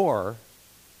 or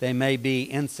they may be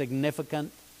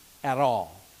insignificant at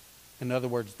all. In other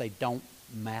words, they don't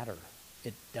matter.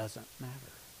 It doesn't matter.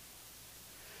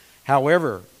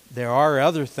 However, there are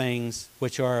other things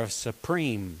which are of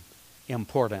supreme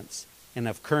importance and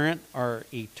of current or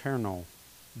eternal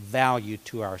value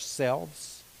to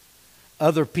ourselves,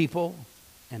 other people,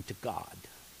 and to God.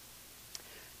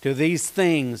 To these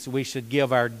things we should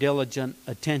give our diligent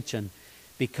attention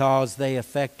because they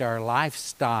affect our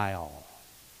lifestyle,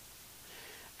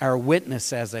 our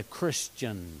witness as a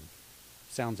Christian.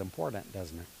 Sounds important,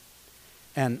 doesn't it?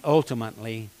 And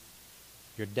ultimately,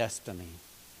 your destiny,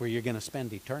 where you're going to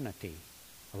spend eternity.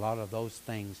 A lot of those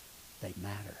things, they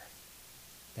matter.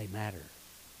 They matter.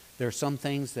 There are some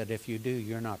things that if you do,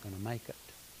 you're not going to make it.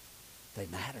 They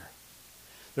matter.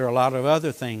 There are a lot of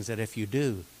other things that if you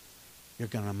do, you're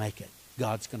going to make it.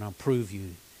 God's going to approve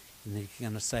you. And He's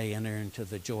going to say, enter into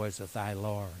the joys of thy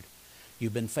Lord.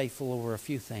 You've been faithful over a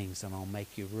few things, and I'll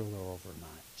make you ruler over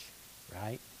much.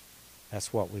 Right?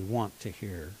 That's what we want to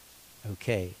hear.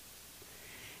 Okay.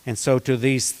 And so to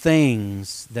these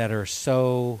things that are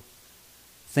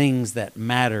things that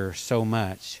matter so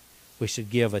much, we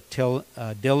should give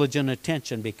a diligent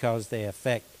attention because they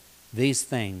affect these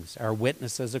things. Our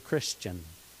witness as a Christian,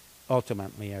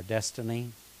 ultimately our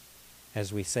destiny,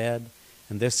 as we said.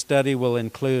 And this study will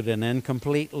include an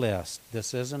incomplete list.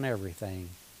 This isn't everything.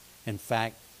 In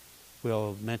fact,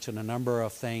 we'll mention a number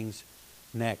of things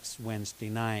next Wednesday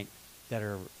night that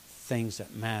are things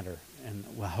that matter. And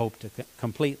we'll hope to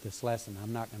complete this lesson.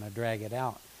 I'm not going to drag it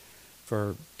out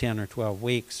for 10 or 12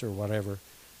 weeks or whatever,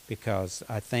 because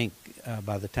I think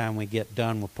by the time we get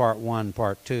done with part 1,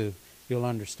 part 2, you'll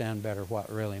understand better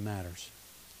what really matters.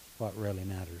 What really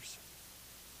matters.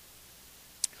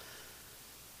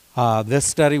 This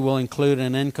study will include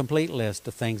an incomplete list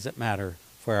of things that matter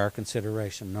for our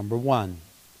consideration. Number 1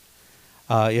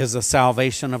 is the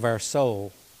salvation of our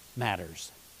soul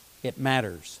matters. It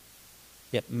matters.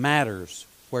 It matters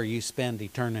where you spend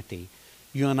eternity.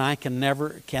 You and I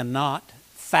cannot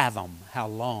fathom how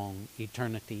long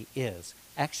eternity is.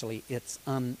 Actually, it's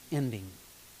unending.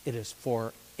 It is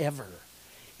forever.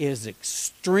 It is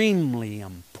extremely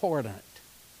important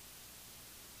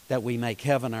that we make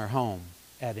heaven our home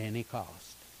at any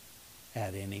cost.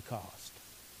 At any cost.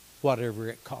 Whatever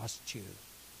it costs you.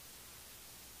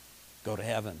 Go to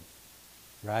heaven.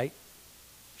 Right?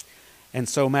 And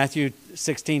so Matthew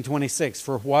 16:26,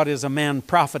 for what is a man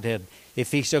profited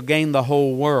if he shall gain the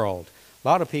whole world? A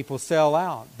lot of people sell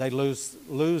out. They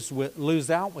lose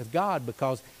out with God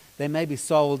because they may be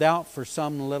sold out for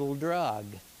some little drug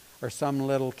or some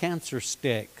little cancer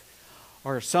stick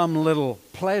or some little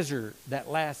pleasure that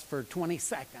lasts for 20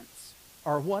 seconds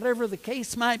or whatever the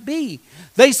case might be.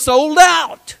 They sold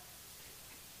out.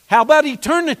 How about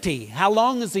eternity? How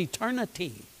long is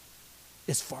eternity?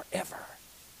 It's forever.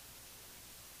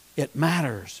 It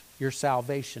matters. Your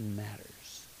salvation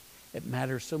matters. It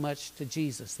matters so much to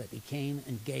Jesus that he came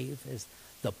and gave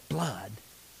the blood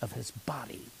of his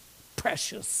body,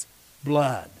 precious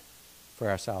blood, for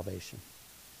our salvation.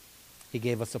 He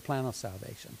gave us a plan of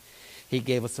salvation. He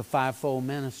gave us a fivefold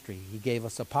ministry. He gave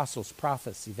us apostles,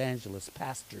 prophets, evangelists,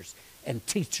 pastors, and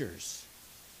teachers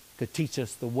to teach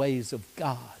us the ways of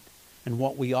God and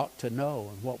what we ought to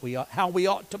know and how we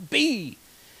ought to be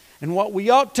and what we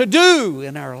ought to do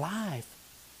in our life.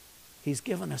 He's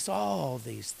given us all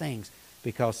these things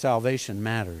because salvation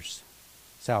matters.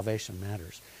 Salvation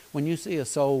matters. When you see a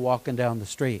soul walking down the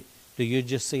street, do you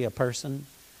just see a person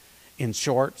in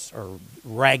shorts or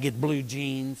ragged blue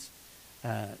jeans,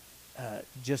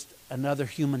 just another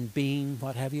human being,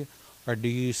 what have you? Or do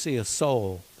you see a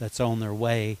soul that's on their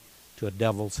way to a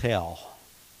devil's hell?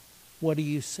 What do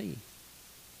you see?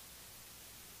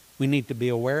 We need to be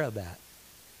aware of that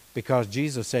because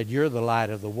Jesus said, you're the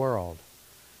light of the world.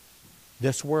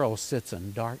 This world sits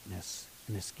in darkness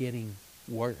and it's getting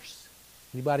worse.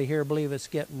 Anybody here believe it's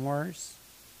getting worse?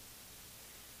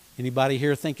 Anybody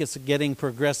here think it's getting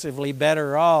progressively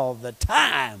better all the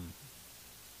time?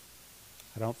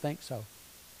 I don't think so.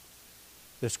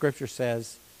 The scripture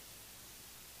says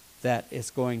that it's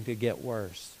going to get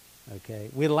worse. Okay?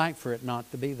 We'd like for it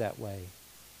not to be that way.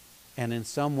 And in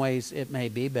some ways it may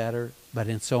be better, but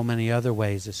in so many other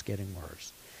ways it's getting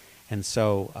worse. And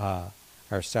so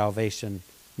our salvation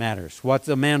matters. What's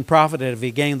a man profited if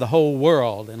he gained the whole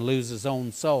world and lose his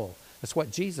own soul? That's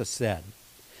what Jesus said.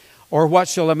 Or what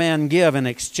shall a man give in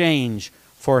exchange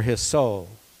for his soul?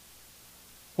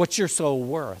 What's your soul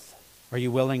worth? Are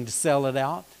you willing to sell it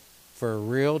out for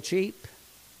real cheap?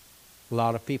 A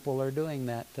lot of people are doing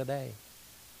that today.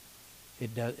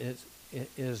 It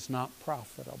is not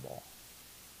profitable.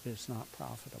 It's not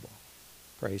profitable.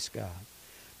 Praise God.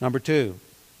 Number 2,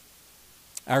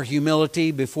 our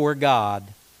humility before God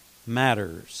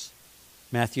matters.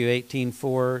 Matthew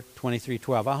 18:4,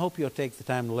 23:12. I hope you'll take the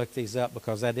time to look these up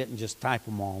because I didn't just type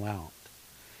them all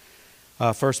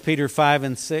out. 1 Peter 5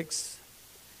 and 6.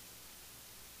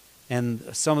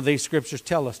 And some of these scriptures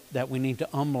tell us that we need to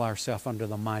humble ourselves under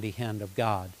the mighty hand of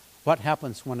God. What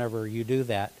happens whenever you do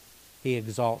that? He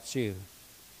exalts you.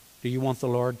 Do you want the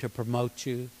Lord to promote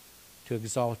you, to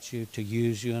exalt you, to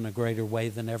use you in a greater way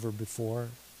than ever before?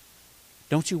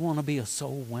 Don't you want to be a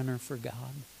soul winner for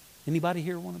God? Anybody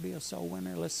here want to be a soul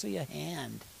winner? Let's see a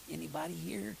hand. Anybody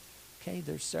here? Okay,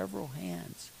 there's several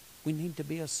hands. We need to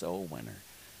be a soul winner.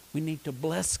 We need to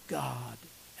bless God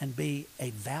and be a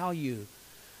value,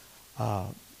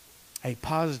 a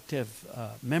positive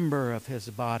member of his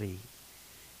body.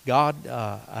 God,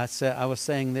 I was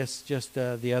saying this just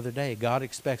the other day. God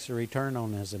expects a return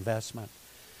on his investment.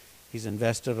 He's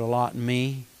invested a lot in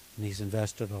me, and he's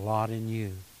invested a lot in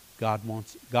you. God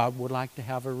would like to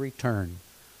have a return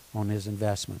on his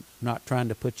investment. I'm not trying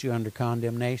to put you under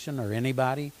condemnation or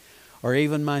anybody or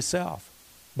even myself.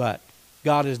 But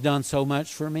God has done so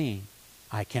much for me,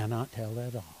 I cannot tell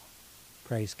it all.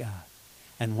 Praise God.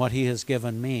 And what he has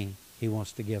given me, he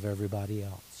wants to give everybody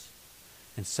else.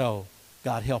 And so,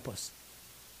 God help us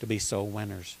to be soul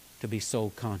winners, to be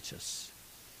soul conscious.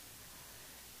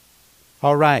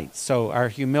 All right, so our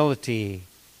humility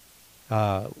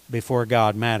before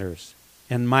God matters.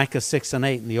 In Micah 6 and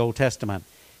 8 in the Old Testament,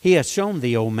 he has shown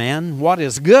thee, O man, what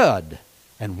is good,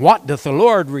 and what doth the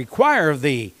Lord require of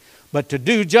thee, but to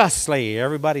do justly.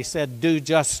 Everybody said, do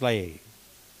justly.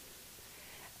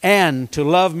 And to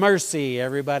love mercy.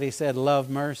 Everybody said, love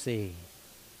mercy.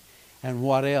 And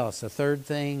what else? The third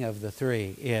thing of the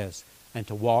 3 is, and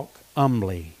to walk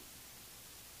humbly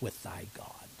with thy God.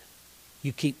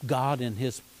 You keep God in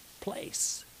his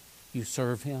place. You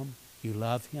serve him. You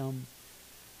love him.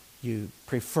 You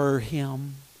prefer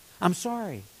him. I'm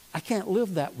sorry, I can't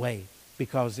live that way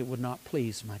because it would not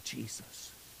please my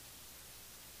Jesus.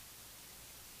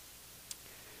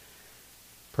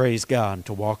 Praise God.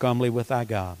 To walk humbly with thy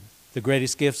God. The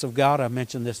greatest gifts of God, I've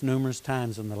mentioned this numerous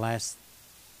times in the last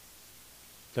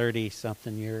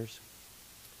 30-something years.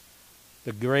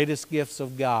 The greatest gifts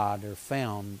of God are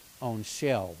found on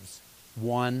shelves,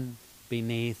 one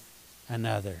beneath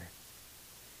another.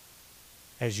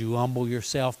 As you humble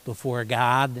yourself before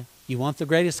God, you want the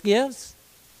greatest gifts?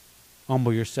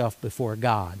 Humble yourself before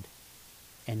God,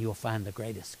 and you'll find the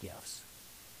greatest gifts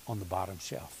on the bottom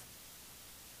shelf.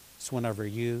 It's whenever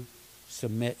you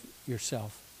submit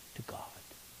yourself to God.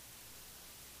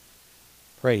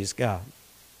 Praise God.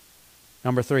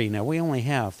 Number 3. Now we only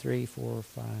have 3, 4,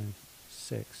 5,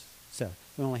 6, 7.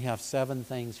 We only have 7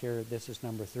 things here. This is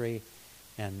number 3,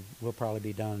 and we'll probably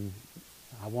be done.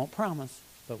 I won't promise,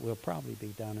 but we'll probably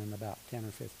be done in about 10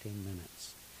 or 15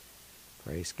 minutes.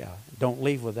 Praise God. Don't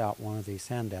leave without one of these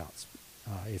handouts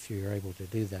if you're able to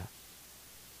do that.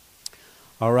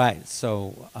 All right,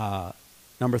 so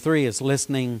number 3 is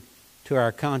listening to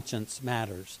our conscience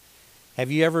matters.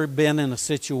 Have you ever been in a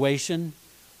situation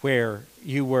where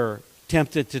you were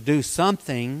tempted to do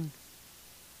something,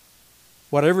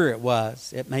 whatever it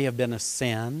was? It may have been a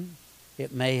sin.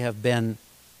 It may have been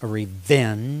a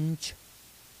revenge.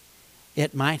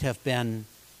 It might have been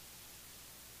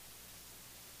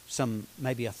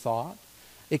maybe a thought.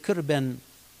 It could have been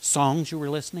songs you were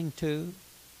listening to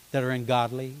that are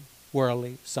ungodly,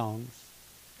 worldly songs.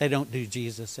 They don't do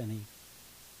Jesus any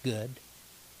good.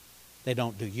 They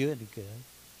don't do you any good.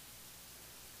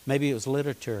 Maybe it was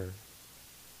literature.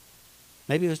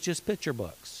 Maybe it was just picture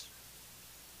books.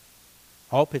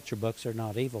 All picture books are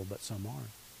not evil, but some are.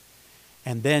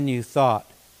 And then you thought,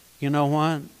 you know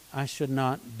what? I should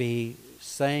not be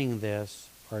saying this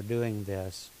or doing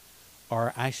this,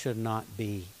 or I should not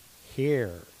be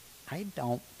here. I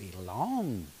don't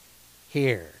belong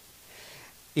here.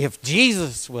 If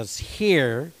Jesus was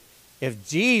here, if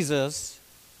Jesus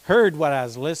heard what I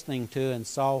was listening to and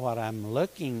saw what I'm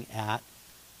looking at,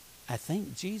 I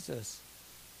think Jesus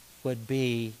would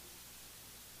be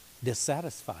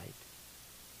dissatisfied.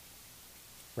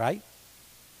 Right?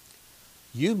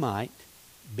 You might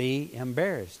be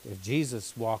embarrassed if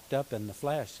Jesus walked up in the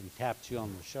flesh and tapped you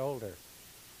on the shoulder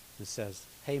and says,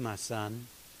 "Hey, my son,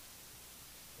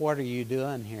 what are you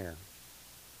doing here?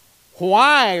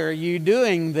 Why are you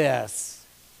doing this?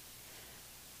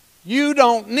 You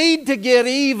don't need to get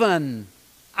even.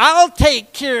 I'll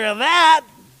take care of that.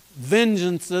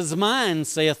 Vengeance is mine,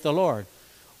 saith the Lord."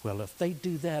 Well, if they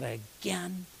do that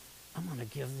again, I'm going to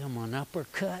give them an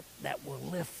uppercut that will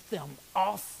lift them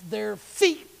off their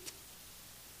feet.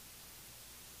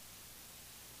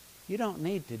 You don't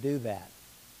need to do that.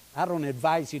 I don't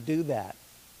advise you do that.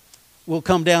 We'll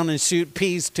come down and shoot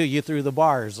peas to you through the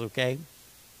bars, okay?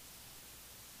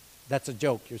 That's a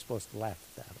joke. You're supposed to laugh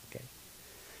at that, okay?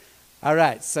 All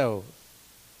right, so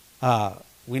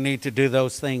we need to do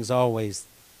those things always.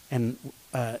 And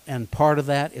part of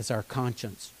that is our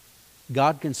conscience.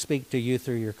 God can speak to you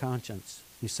through your conscience.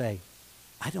 You say,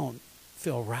 I don't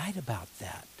feel right about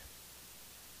that.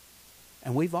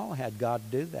 And we've all had God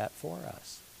do that for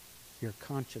us. Your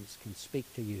conscience can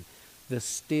speak to you. The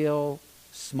still,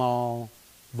 small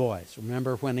voice.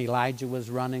 Remember when Elijah was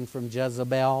running from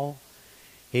Jezebel?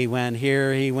 He went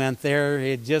here, he went there.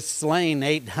 He had just slain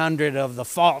 800 of the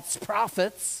false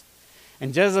prophets.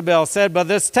 And Jezebel said, by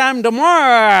this time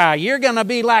tomorrow, you're going to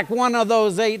be like one of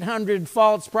those 800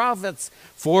 false prophets.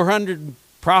 400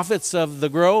 prophets of the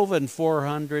grove and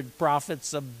 400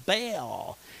 prophets of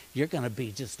Baal. You're going to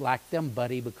be just like them,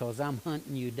 buddy, because I'm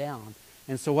hunting you down.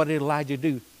 And so what did Elijah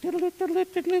do? He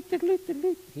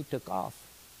took off.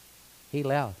 He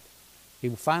left. He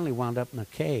finally wound up in a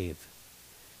cave.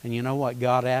 And you know what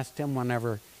God asked him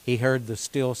whenever he heard the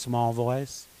still small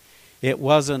voice? It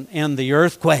wasn't in the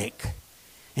earthquake.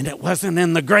 And it wasn't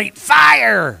in the great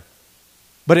fire.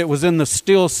 But it was in the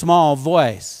still small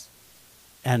voice.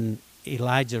 And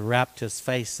Elijah wrapped his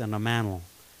face in a mantle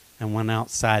and went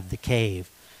outside the cave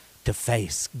to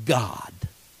face God.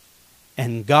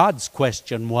 And God's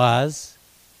question was,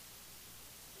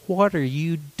 what are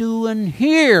you doing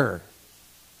here?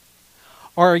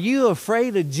 Are you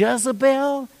afraid of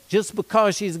Jezebel just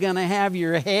because she's going to have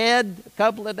your head a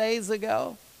couple of days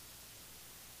ago?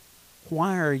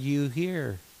 Why are you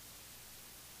here?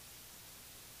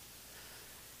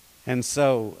 And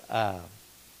so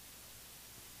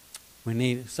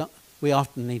we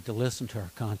often need to listen to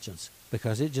our conscience,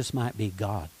 because it just might be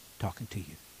God talking to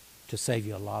you to save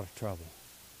you a lot of trouble.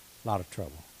 A lot of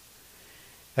trouble.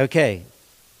 Okay.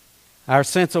 Our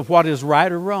sense of what is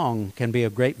right or wrong can be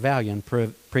of great value in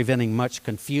preventing much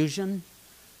confusion,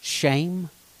 shame,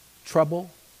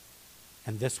 trouble,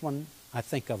 and this one I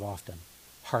think of often,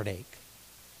 heartache.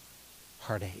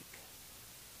 Heartache.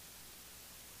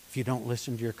 If you don't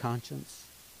listen to your conscience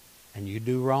and you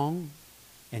do wrong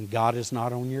and God is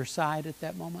not on your side at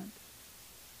that moment,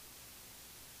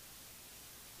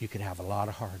 you could have a lot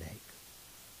of heartache.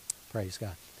 Praise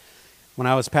God. When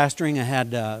I was pastoring, I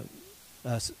had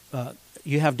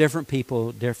you have different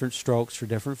people, different strokes for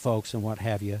different folks and what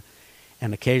have you.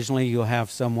 And occasionally you'll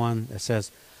have someone that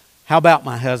says, how about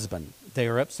my husband? They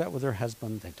are upset with their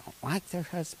husband. They don't like their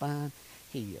husband.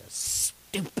 He is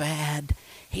stupid.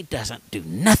 He doesn't do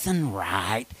nothing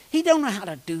right. He don't know how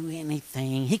to do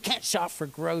anything. He can't shop for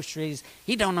groceries.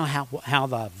 He don't know how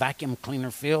the vacuum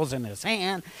cleaner feels in his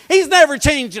hand. He's never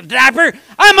changed a diaper.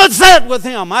 I'm upset with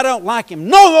him. I don't like him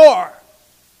no more.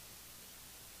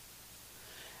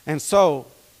 And so,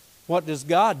 what does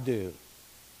God do?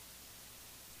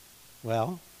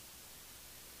 Well,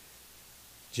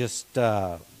 just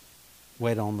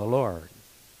wait on the Lord.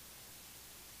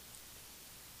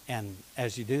 And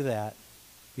as you do that,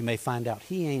 you may find out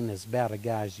he ain't as bad a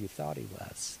guy as you thought he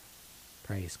was.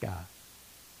 Praise God.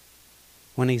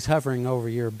 When he's hovering over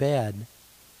your bed,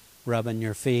 rubbing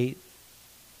your feet,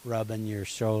 rubbing your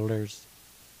shoulders,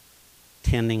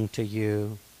 tending to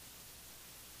you,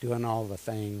 doing all the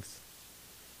things,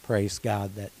 praise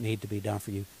God, that need to be done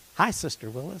for you. Hi, Sister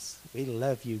Willis. We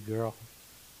love you, girl.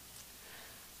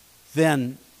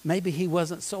 Then maybe he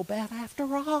wasn't so bad after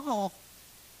all.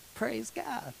 Praise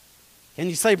God. Can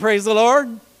you say praise the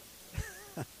Lord?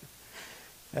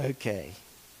 Okay.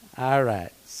 All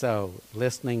right. So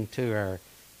listening to our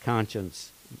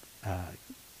conscience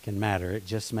can matter. It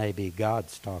just may be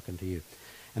God's talking to you.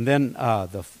 And then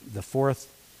the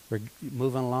fourth, we're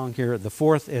moving along here. The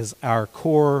fourth is our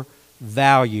core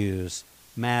values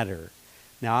matter.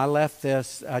 Now,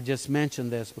 I just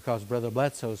mentioned this because Brother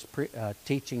Bledsoe's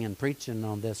teaching and preaching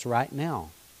on this right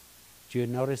now. Did you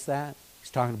notice that?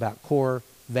 He's talking about core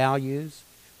values.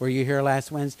 Were you here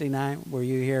last Wednesday night? Were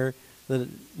you here the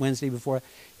Wednesday before?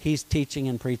 He's teaching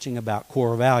and preaching about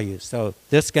core values. So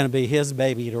this is going to be his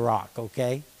baby to rock,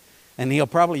 okay? And he'll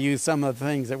probably use some of the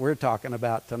things that we're talking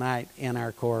about tonight in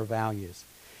our core values.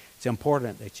 It's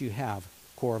important that you have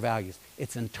core values.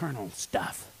 It's internal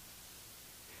stuff.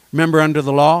 Remember, under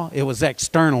the law, it was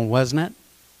external, wasn't it?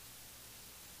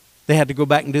 They had to go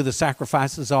back and do the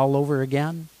sacrifices all over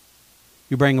again.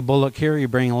 You bring a bullock here, you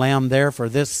bring a lamb there for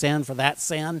this sin, for that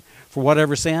sin, for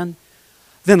whatever sin.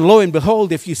 Then lo and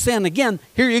behold, if you sin again,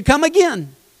 here you come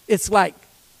again. It's like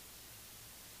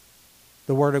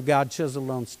the Word of God chiseled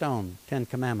on stone, 10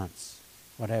 Commandments,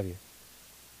 what have you.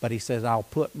 But he says, I'll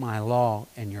put my law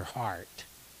in your heart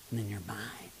and in your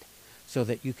mind so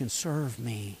that you can serve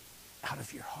me out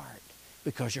of your heart,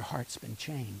 because your heart's been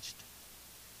changed.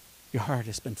 Your heart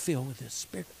has been filled with His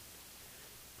Spirit.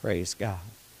 Praise God.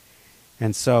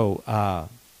 And so,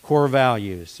 core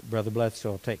values, Brother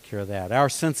Bledsoe will take care of that. Our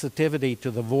sensitivity to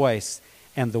the voice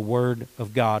and the Word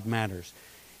of God matters.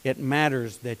 It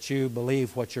matters that you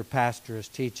believe what your pastor is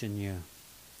teaching you,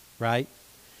 right?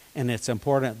 And it's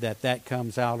important that that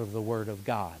comes out of the Word of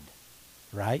God,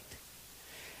 right?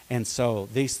 And so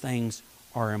these things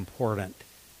are important.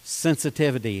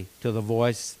 Sensitivity to the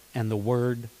voice and the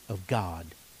Word of God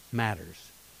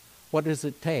matters. What does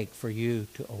it take for you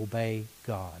to obey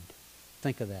God?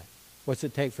 Think of that. What's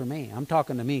it take for me? I'm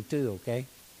talking to me too, okay?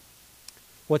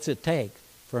 What's it take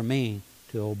for me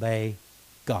to obey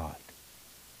God?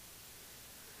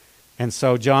 And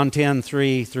so John 10,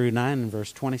 3 through 9 and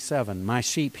verse 27. My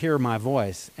sheep hear my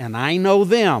voice, and I know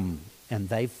them, and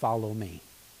they follow me.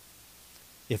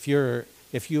 If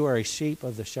you are a sheep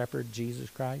of the shepherd, Jesus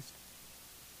Christ,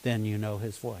 then you know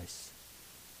His voice.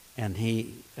 And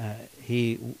He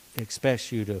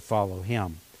expects you to follow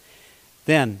Him.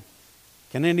 Then,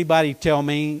 can anybody tell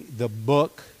me the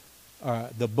book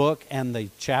and the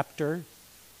chapter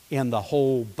in the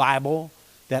whole Bible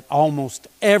that almost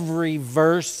every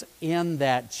verse in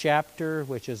that chapter,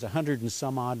 which is 100 and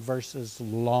some odd verses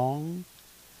long,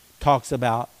 talks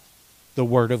about the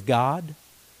Word of God,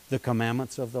 the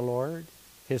commandments of the Lord,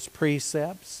 His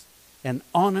precepts, and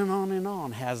on and on and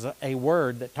on has a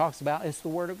word that talks about it's the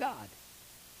Word of God.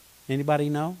 Anybody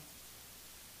know?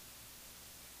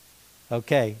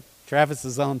 Okay, Travis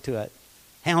is on to it.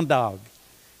 Hound dog.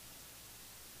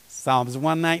 Psalms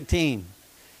 119.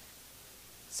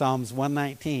 Psalms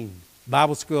 119.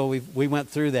 Bible school, we went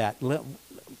through that.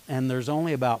 And there's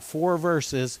only about 4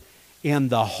 verses in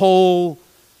the whole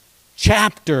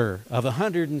chapter of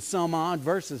 100 and some odd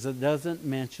verses that doesn't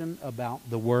mention about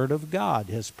the Word of God,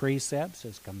 His precepts,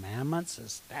 His commandments,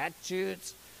 His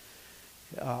statutes,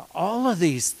 all of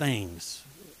these things,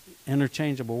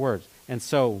 interchangeable words. And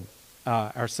so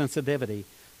our sensitivity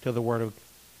to the Word of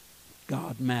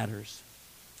God matters.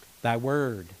 Thy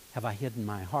word have I hid in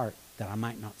my heart, that I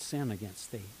might not sin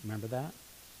against thee. Remember that?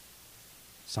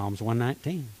 Psalms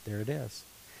 119. There it is.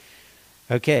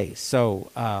 Okay,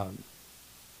 so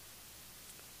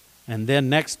and then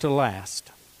next to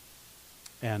last,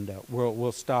 and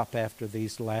we'll stop after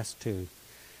these last two.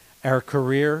 Our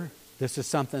career. This is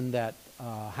something that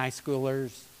high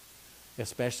schoolers,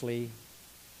 especially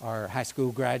our high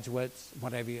school graduates,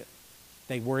 whatever,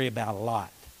 they worry about a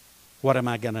lot. What am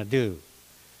I going to do?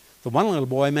 The one little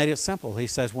boy made it simple. He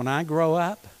says, when I grow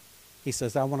up, he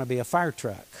says, I want to be a fire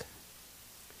truck.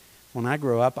 When I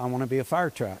grow up, I want to be a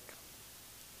fire truck.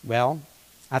 Well,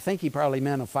 I think he probably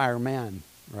meant a fireman,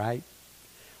 right?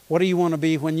 What do you want to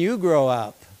be when you grow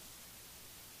up?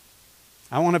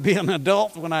 I want to be an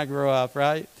adult when I grow up,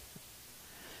 right?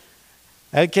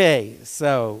 Okay,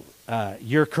 so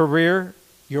your career,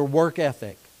 your work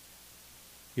ethic.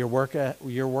 Your work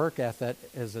ethic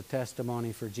is a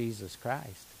testimony for Jesus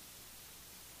Christ.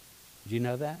 Do you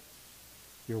know that?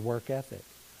 Your work ethic.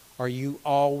 Are you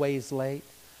always late?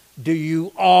 Do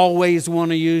you always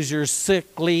want to use your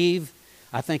sick leave?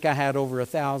 I think I had over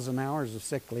 1,000 hours of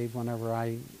sick leave whenever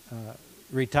I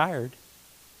retired.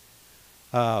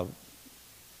 How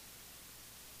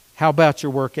about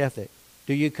your work ethic?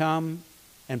 Do you come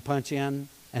and punch in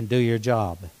and do your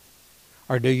job?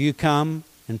 Or do you come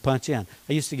and punch in?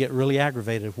 I used to get really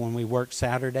aggravated when we worked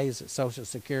Saturdays at Social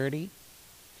Security.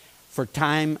 For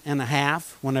time and a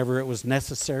half, whenever it was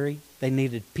necessary, they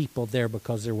needed people there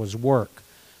because there was work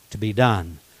to be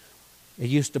done. It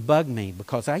used to bug me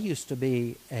because I used to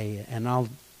be and I'll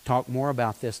talk more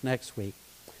about this next week,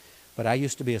 but I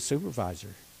used to be a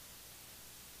supervisor.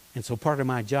 And so part of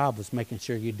my job was making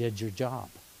sure you did your job,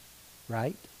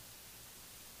 right?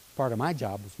 Part of my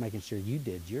job was making sure you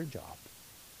did your job,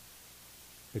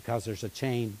 because there's a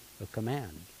chain of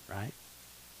command, right?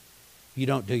 If you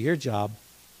don't do your job,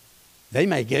 they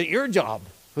may get your job.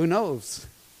 Who knows?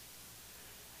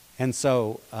 And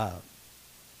so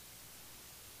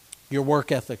your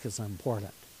work ethic is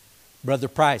important. Brother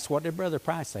Price, what did Brother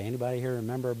Price say? Anybody here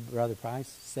remember Brother Price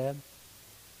said?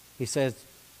 He says,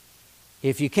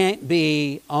 if you can't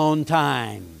be on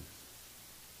time,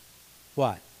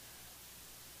 what?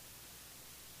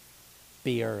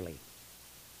 Be early.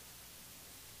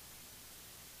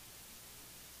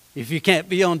 If you can't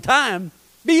be on time,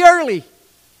 be early.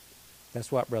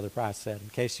 That's what Brother Price said, in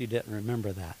case you didn't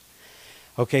remember that.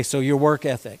 Okay, so your work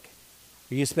ethic.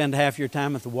 You spend half your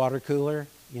time at the water cooler,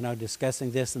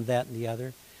 discussing this and that and the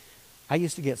other. I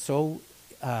used to get so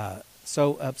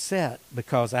upset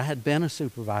because I had been a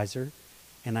supervisor,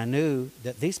 and I knew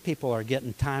that these people are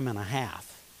getting time and a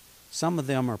half. Some of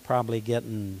them are probably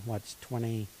getting,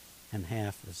 20 and a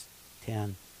half is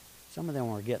 10. Some of them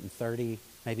were getting 30,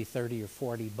 maybe 30 or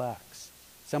 40 bucks.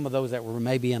 Some of those that were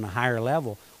maybe in a higher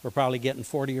level were probably getting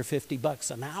 40 or 50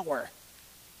 bucks an hour.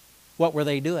 What were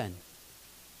they doing?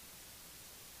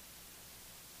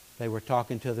 They were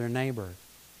talking to their neighbor.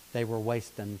 They were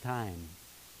wasting time.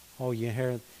 Oh, you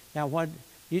hear, now what,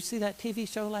 you see that TV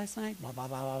show last night? Blah, blah,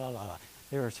 blah, blah, blah, blah.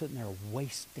 They were sitting there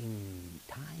wasting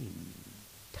time.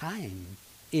 Time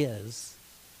is,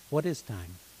 what is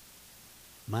time?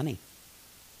 Money.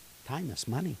 Time is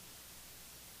money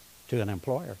to an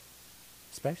employer,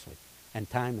 especially. And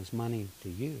time is money to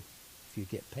you if you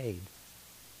get paid,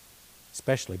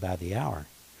 especially by the hour.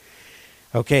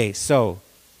 Okay, so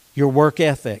your work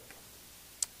ethic.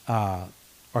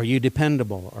 Are you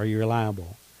dependable? Are you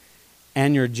reliable?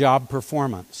 And your job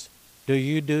performance. Do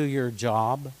you do your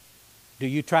job? Do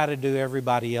you try to do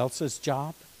everybody else's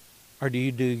job? Or do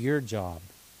you do your job?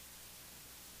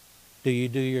 Do you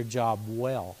do your job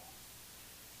well?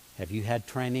 Have you had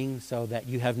training so that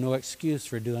you have no excuse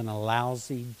for doing a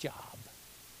lousy job?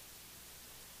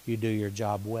 You do your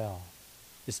job well.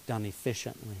 It's done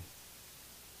efficiently.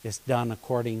 It's done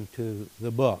according to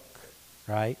the book,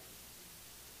 right?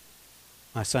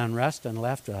 My son Rustin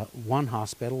left one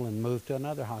hospital and moved to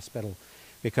another hospital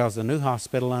because the new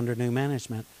hospital under new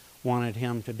management wanted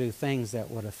him to do things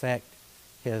that would affect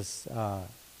his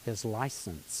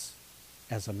license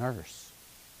as a nurse.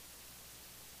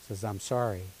 He says, I'm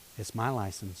sorry, it's my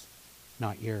license,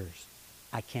 not yours.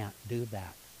 I can't do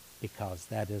that because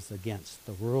that is against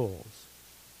the rules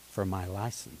for my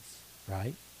license,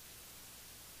 right?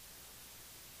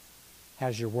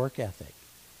 How's your work ethic?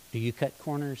 Do you cut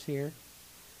corners here?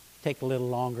 Take a little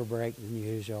longer break than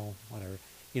usual, whatever.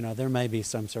 There may be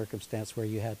some circumstance where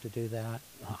you had to do that.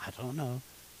 I don't know.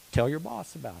 Tell your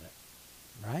boss about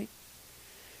it, right?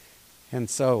 And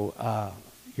so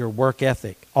your work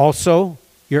ethic. Also,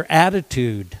 your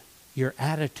attitude. Your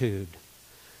attitude.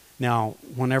 Now,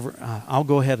 whenever, I'll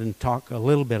go ahead and talk a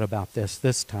little bit about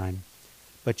this time,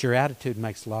 but your attitude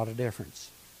makes a lot of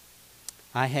difference.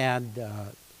 I had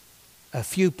a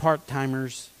few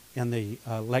part-timers in the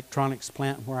electronics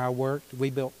plant where I worked. We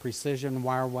built precision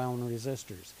wire wound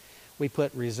resistors. We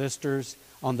put resistors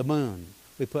on the moon.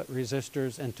 We put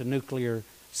resistors into nuclear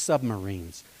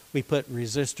submarines. We put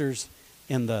resistors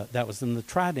that was in the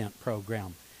Trident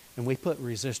program. And we put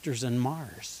resistors in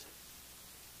Mars.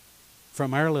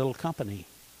 From our little company,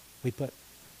 we put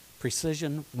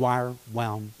precision wire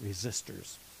wound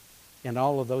resistors in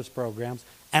all of those programs,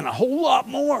 and a whole lot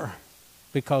more,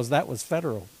 because that was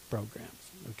federal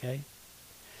programs. Okay?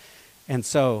 And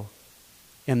so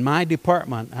in my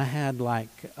department, I had like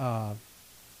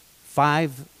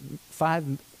five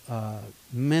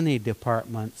mini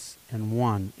departments in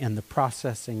one in the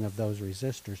processing of those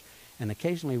resistors. And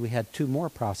occasionally we had 2 more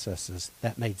processes.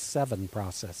 That made 7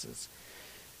 processes.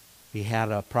 We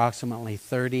had approximately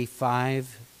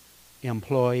 35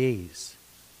 employees.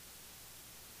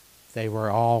 They were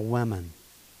all women,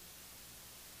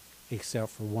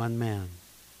 except for one man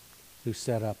who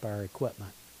set up our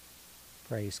equipment.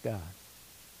 Praise God.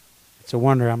 It's a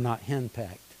wonder I'm not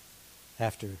henpecked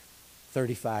after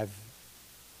 34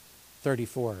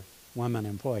 women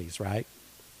employees, right?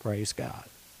 Praise God.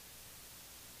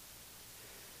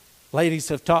 Ladies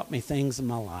have taught me things in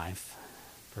my life.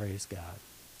 Praise God.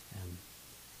 And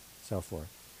so forth.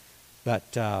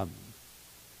 But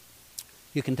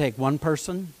you can take one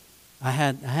person. I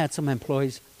had some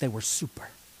employees, they were super.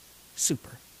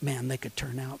 Man, they could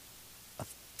turn out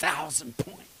 1,000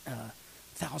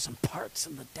 parts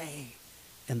in the day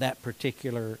in that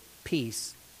particular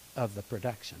piece of the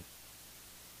production.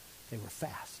 They were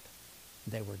fast.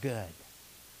 They were good.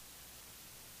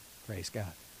 Praise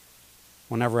God.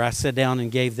 Whenever I sat down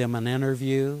and gave them an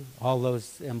interview, all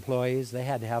those employees, they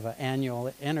had to have an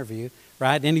annual interview,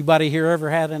 right? Anybody here ever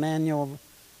had an annual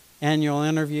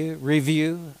interview?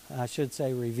 Review, I should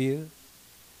say review.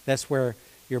 That's where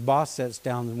your boss sits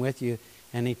down with you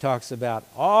and he talks about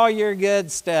all your good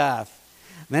stuff.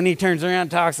 Then he turns around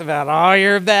and talks about all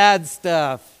your bad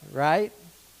stuff, right?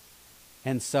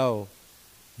 And so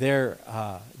there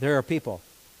are people.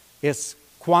 It's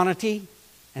quantity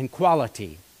and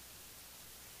quality.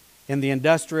 In the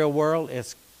industrial world,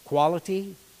 it's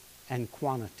quality and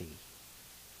quantity.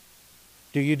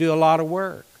 Do you do a lot of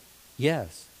work?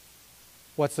 Yes.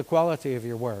 What's the quality of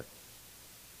your work?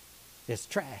 It's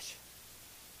trash.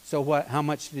 So how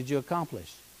much did you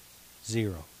accomplish?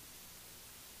 0.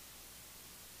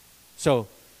 So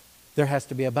there has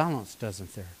to be a balance,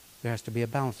 doesn't there? There has to be a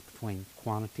balance between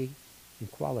quantity and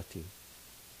quality.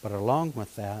 But along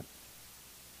with that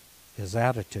is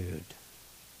attitude.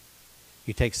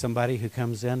 You take somebody who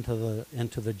comes into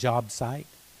the job site,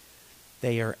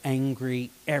 they are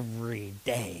angry every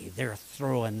day. They're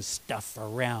throwing stuff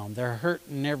around. They're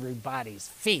hurting everybody's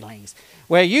feelings.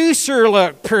 Well, you sure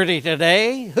look pretty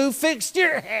today. Who fixed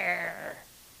your hair?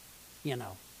 You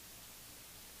know.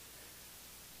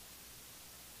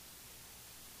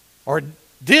 Or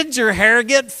did your hair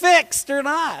get fixed or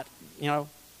not? You know,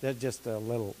 that's just a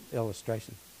little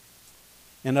illustration.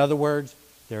 In other words,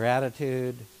 their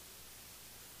attitude,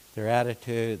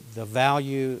 the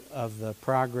value of the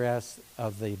progress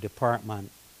of the department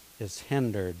is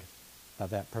hindered by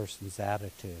that person's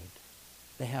attitude.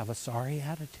 They have a sorry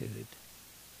attitude.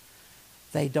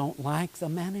 They don't like the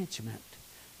management.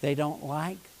 They don't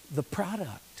like the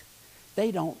product.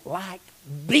 They don't like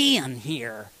being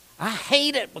here. I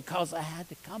hate it because I had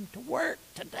to come to work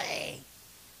today.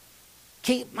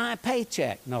 Keep my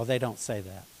paycheck. No, they don't say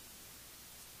that.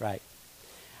 Right.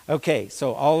 Okay,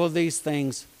 so all of these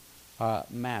things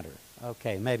matter.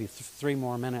 Okay, maybe 3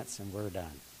 more minutes and we're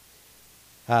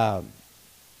done.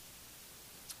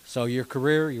 So your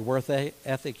career, your work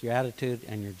ethic, your attitude,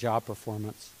 and your job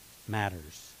performance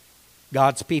matters.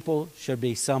 God's people should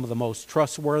be some of the most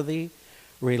trustworthy,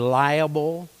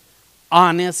 reliable,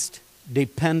 honest,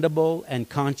 dependable, and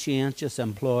conscientious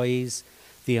employees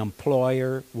the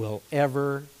employer will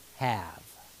ever have.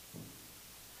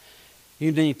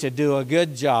 You need to do a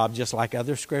good job, just like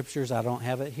other scriptures. I don't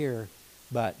have it here,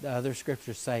 but other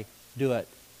scriptures say, do it.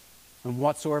 And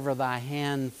whatsoever thy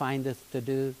hand findeth to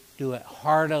do, do it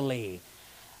heartily,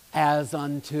 as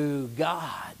unto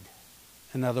God.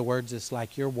 In other words, it's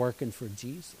like you're working for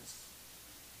Jesus.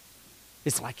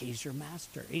 It's like He's your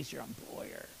master. He's your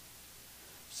employer.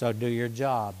 So do your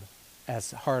job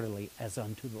as heartily as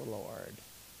unto the Lord.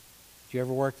 Do you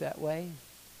ever work that way?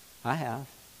 I have.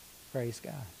 Praise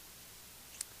God.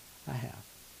 I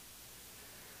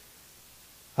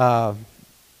have.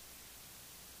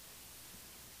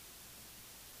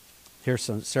 Here's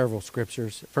several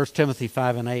scriptures. 1 Timothy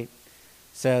 5:8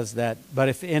 says that, but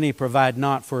if any provide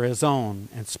not for his own,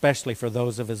 and especially for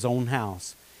those of his own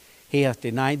house, he hath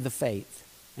denied the faith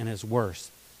and is worse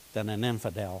than an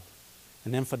infidel.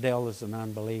 An infidel is an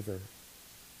unbeliever.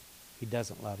 He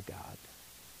doesn't love God.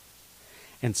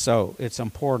 And so it's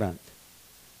important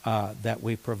that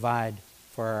we provide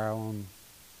for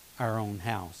our own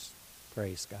house.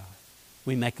 Praise God.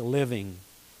 We make a living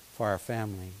for our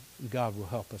family. God will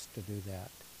help us to do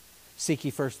that. Seek ye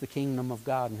first the kingdom of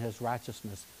God and His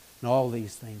righteousness, and all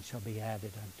these things shall be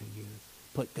added unto you.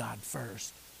 Put God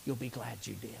first. You'll be glad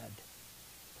you did.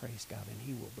 Praise God, and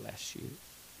He will bless you.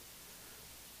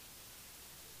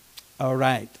 All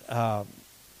right.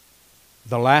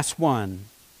 The last one,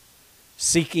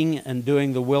 seeking and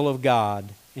doing the will of God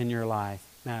in your life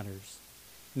matters.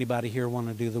 Anybody here want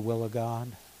to do the will of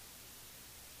God?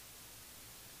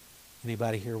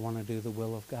 Anybody here want to do the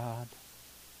will of God?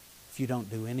 If you don't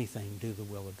do anything, do the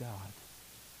will of God.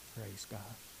 Praise God.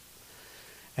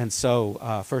 And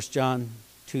so 1 John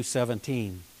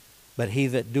 2:17, but he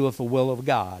that doeth the will of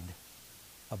God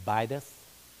abideth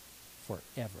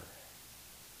forever.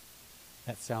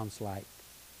 That sounds like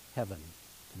heaven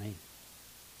to me.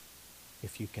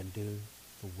 If you can do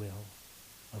the will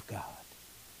of God.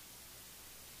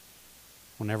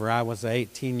 Whenever I was an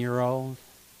 18-year-old,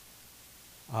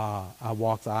 I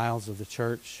walked the aisles of the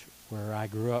church where I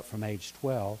grew up from age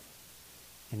 12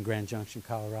 in Grand Junction,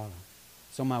 Colorado.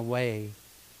 It's on my way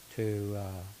to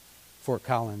Fort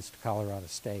Collins to Colorado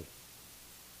State.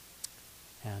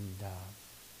 And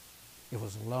it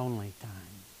was a lonely time.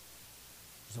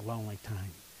 It was a lonely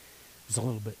time. It was a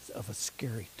little bit of a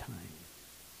scary time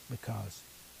because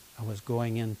I was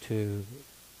going into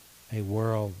a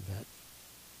world that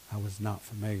I was not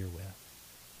familiar with.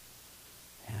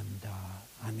 And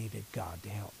I needed God to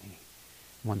help me.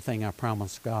 One thing I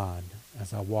promised God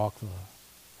as I walked the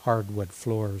hardwood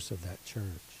floors of that church,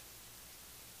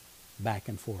 back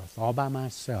and forth, all by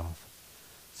myself,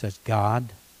 says,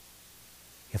 God,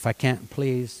 if I can't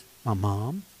please my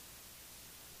mom,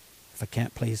 if I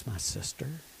can't please my sister,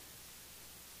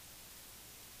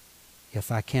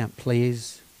 if I can't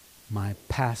please my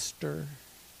pastor,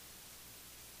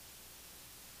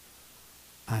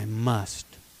 I must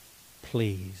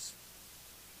please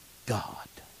God.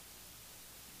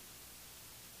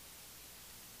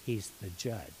 He's the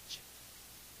judge,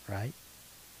 right?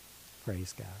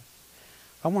 Praise God.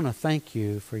 I want to thank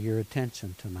you for your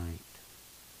attention tonight.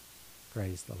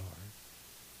 Praise the Lord.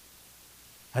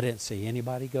 I didn't see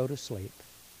anybody go to sleep.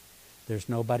 There's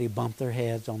nobody bump their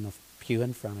heads on the pew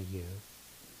in front of you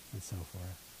and so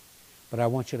forth. But I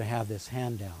want you to have this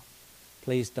handout.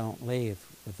 Please don't leave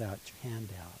without your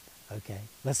handout. Okay?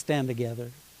 Let's stand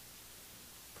together.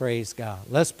 Praise God.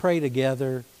 Let's pray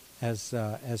together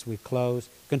as we close.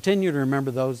 Continue to remember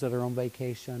those that are on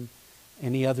vacation.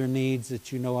 Any other needs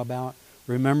that you know about.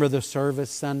 Remember the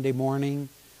service Sunday morning.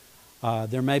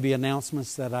 There may be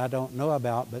announcements that I don't know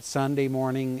about, but Sunday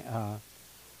morning,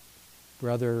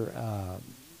 Brother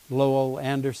Lowell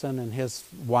Anderson and his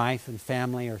wife and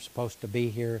family are supposed to be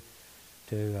here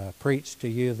to preach to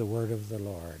you the word of the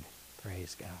Lord.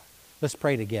 Praise God. Let's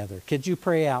pray together. Could you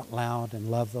pray out loud and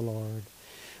love the Lord?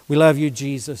 We love you,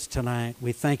 Jesus, tonight.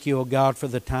 We thank you, O God, for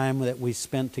the time that we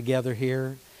spent together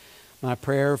here. My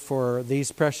prayer for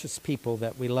these precious people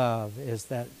that we love is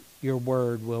that your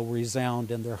word will resound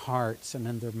in their hearts and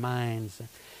in their minds,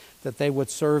 that they would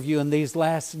serve you in these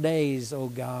last days, O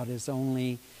God,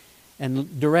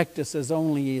 and direct us as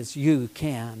only as you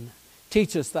can.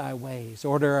 Teach us thy ways.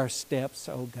 Order our steps,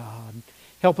 O God.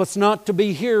 Help us not to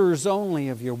be hearers only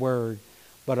of your word,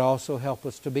 but also help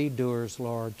us to be doers,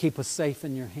 Lord. Keep us safe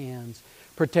in your hands.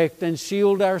 Protect and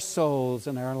shield our souls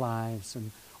and our lives,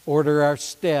 and order our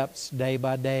steps day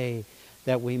by day,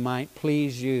 that we might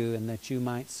please you and that you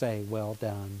might say, well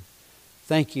done.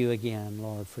 Thank you again,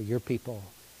 Lord, for your people.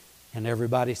 And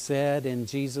everybody said, in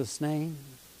Jesus' name.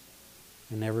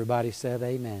 And everybody said,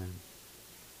 amen.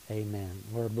 Amen.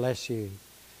 Lord bless you.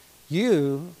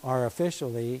 You are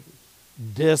officially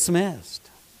dismissed.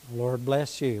 Lord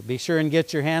bless you. Be sure and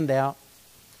get your hand out.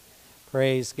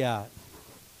 Praise God.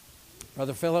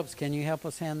 Brother Phillips, can you help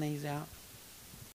us hand these out?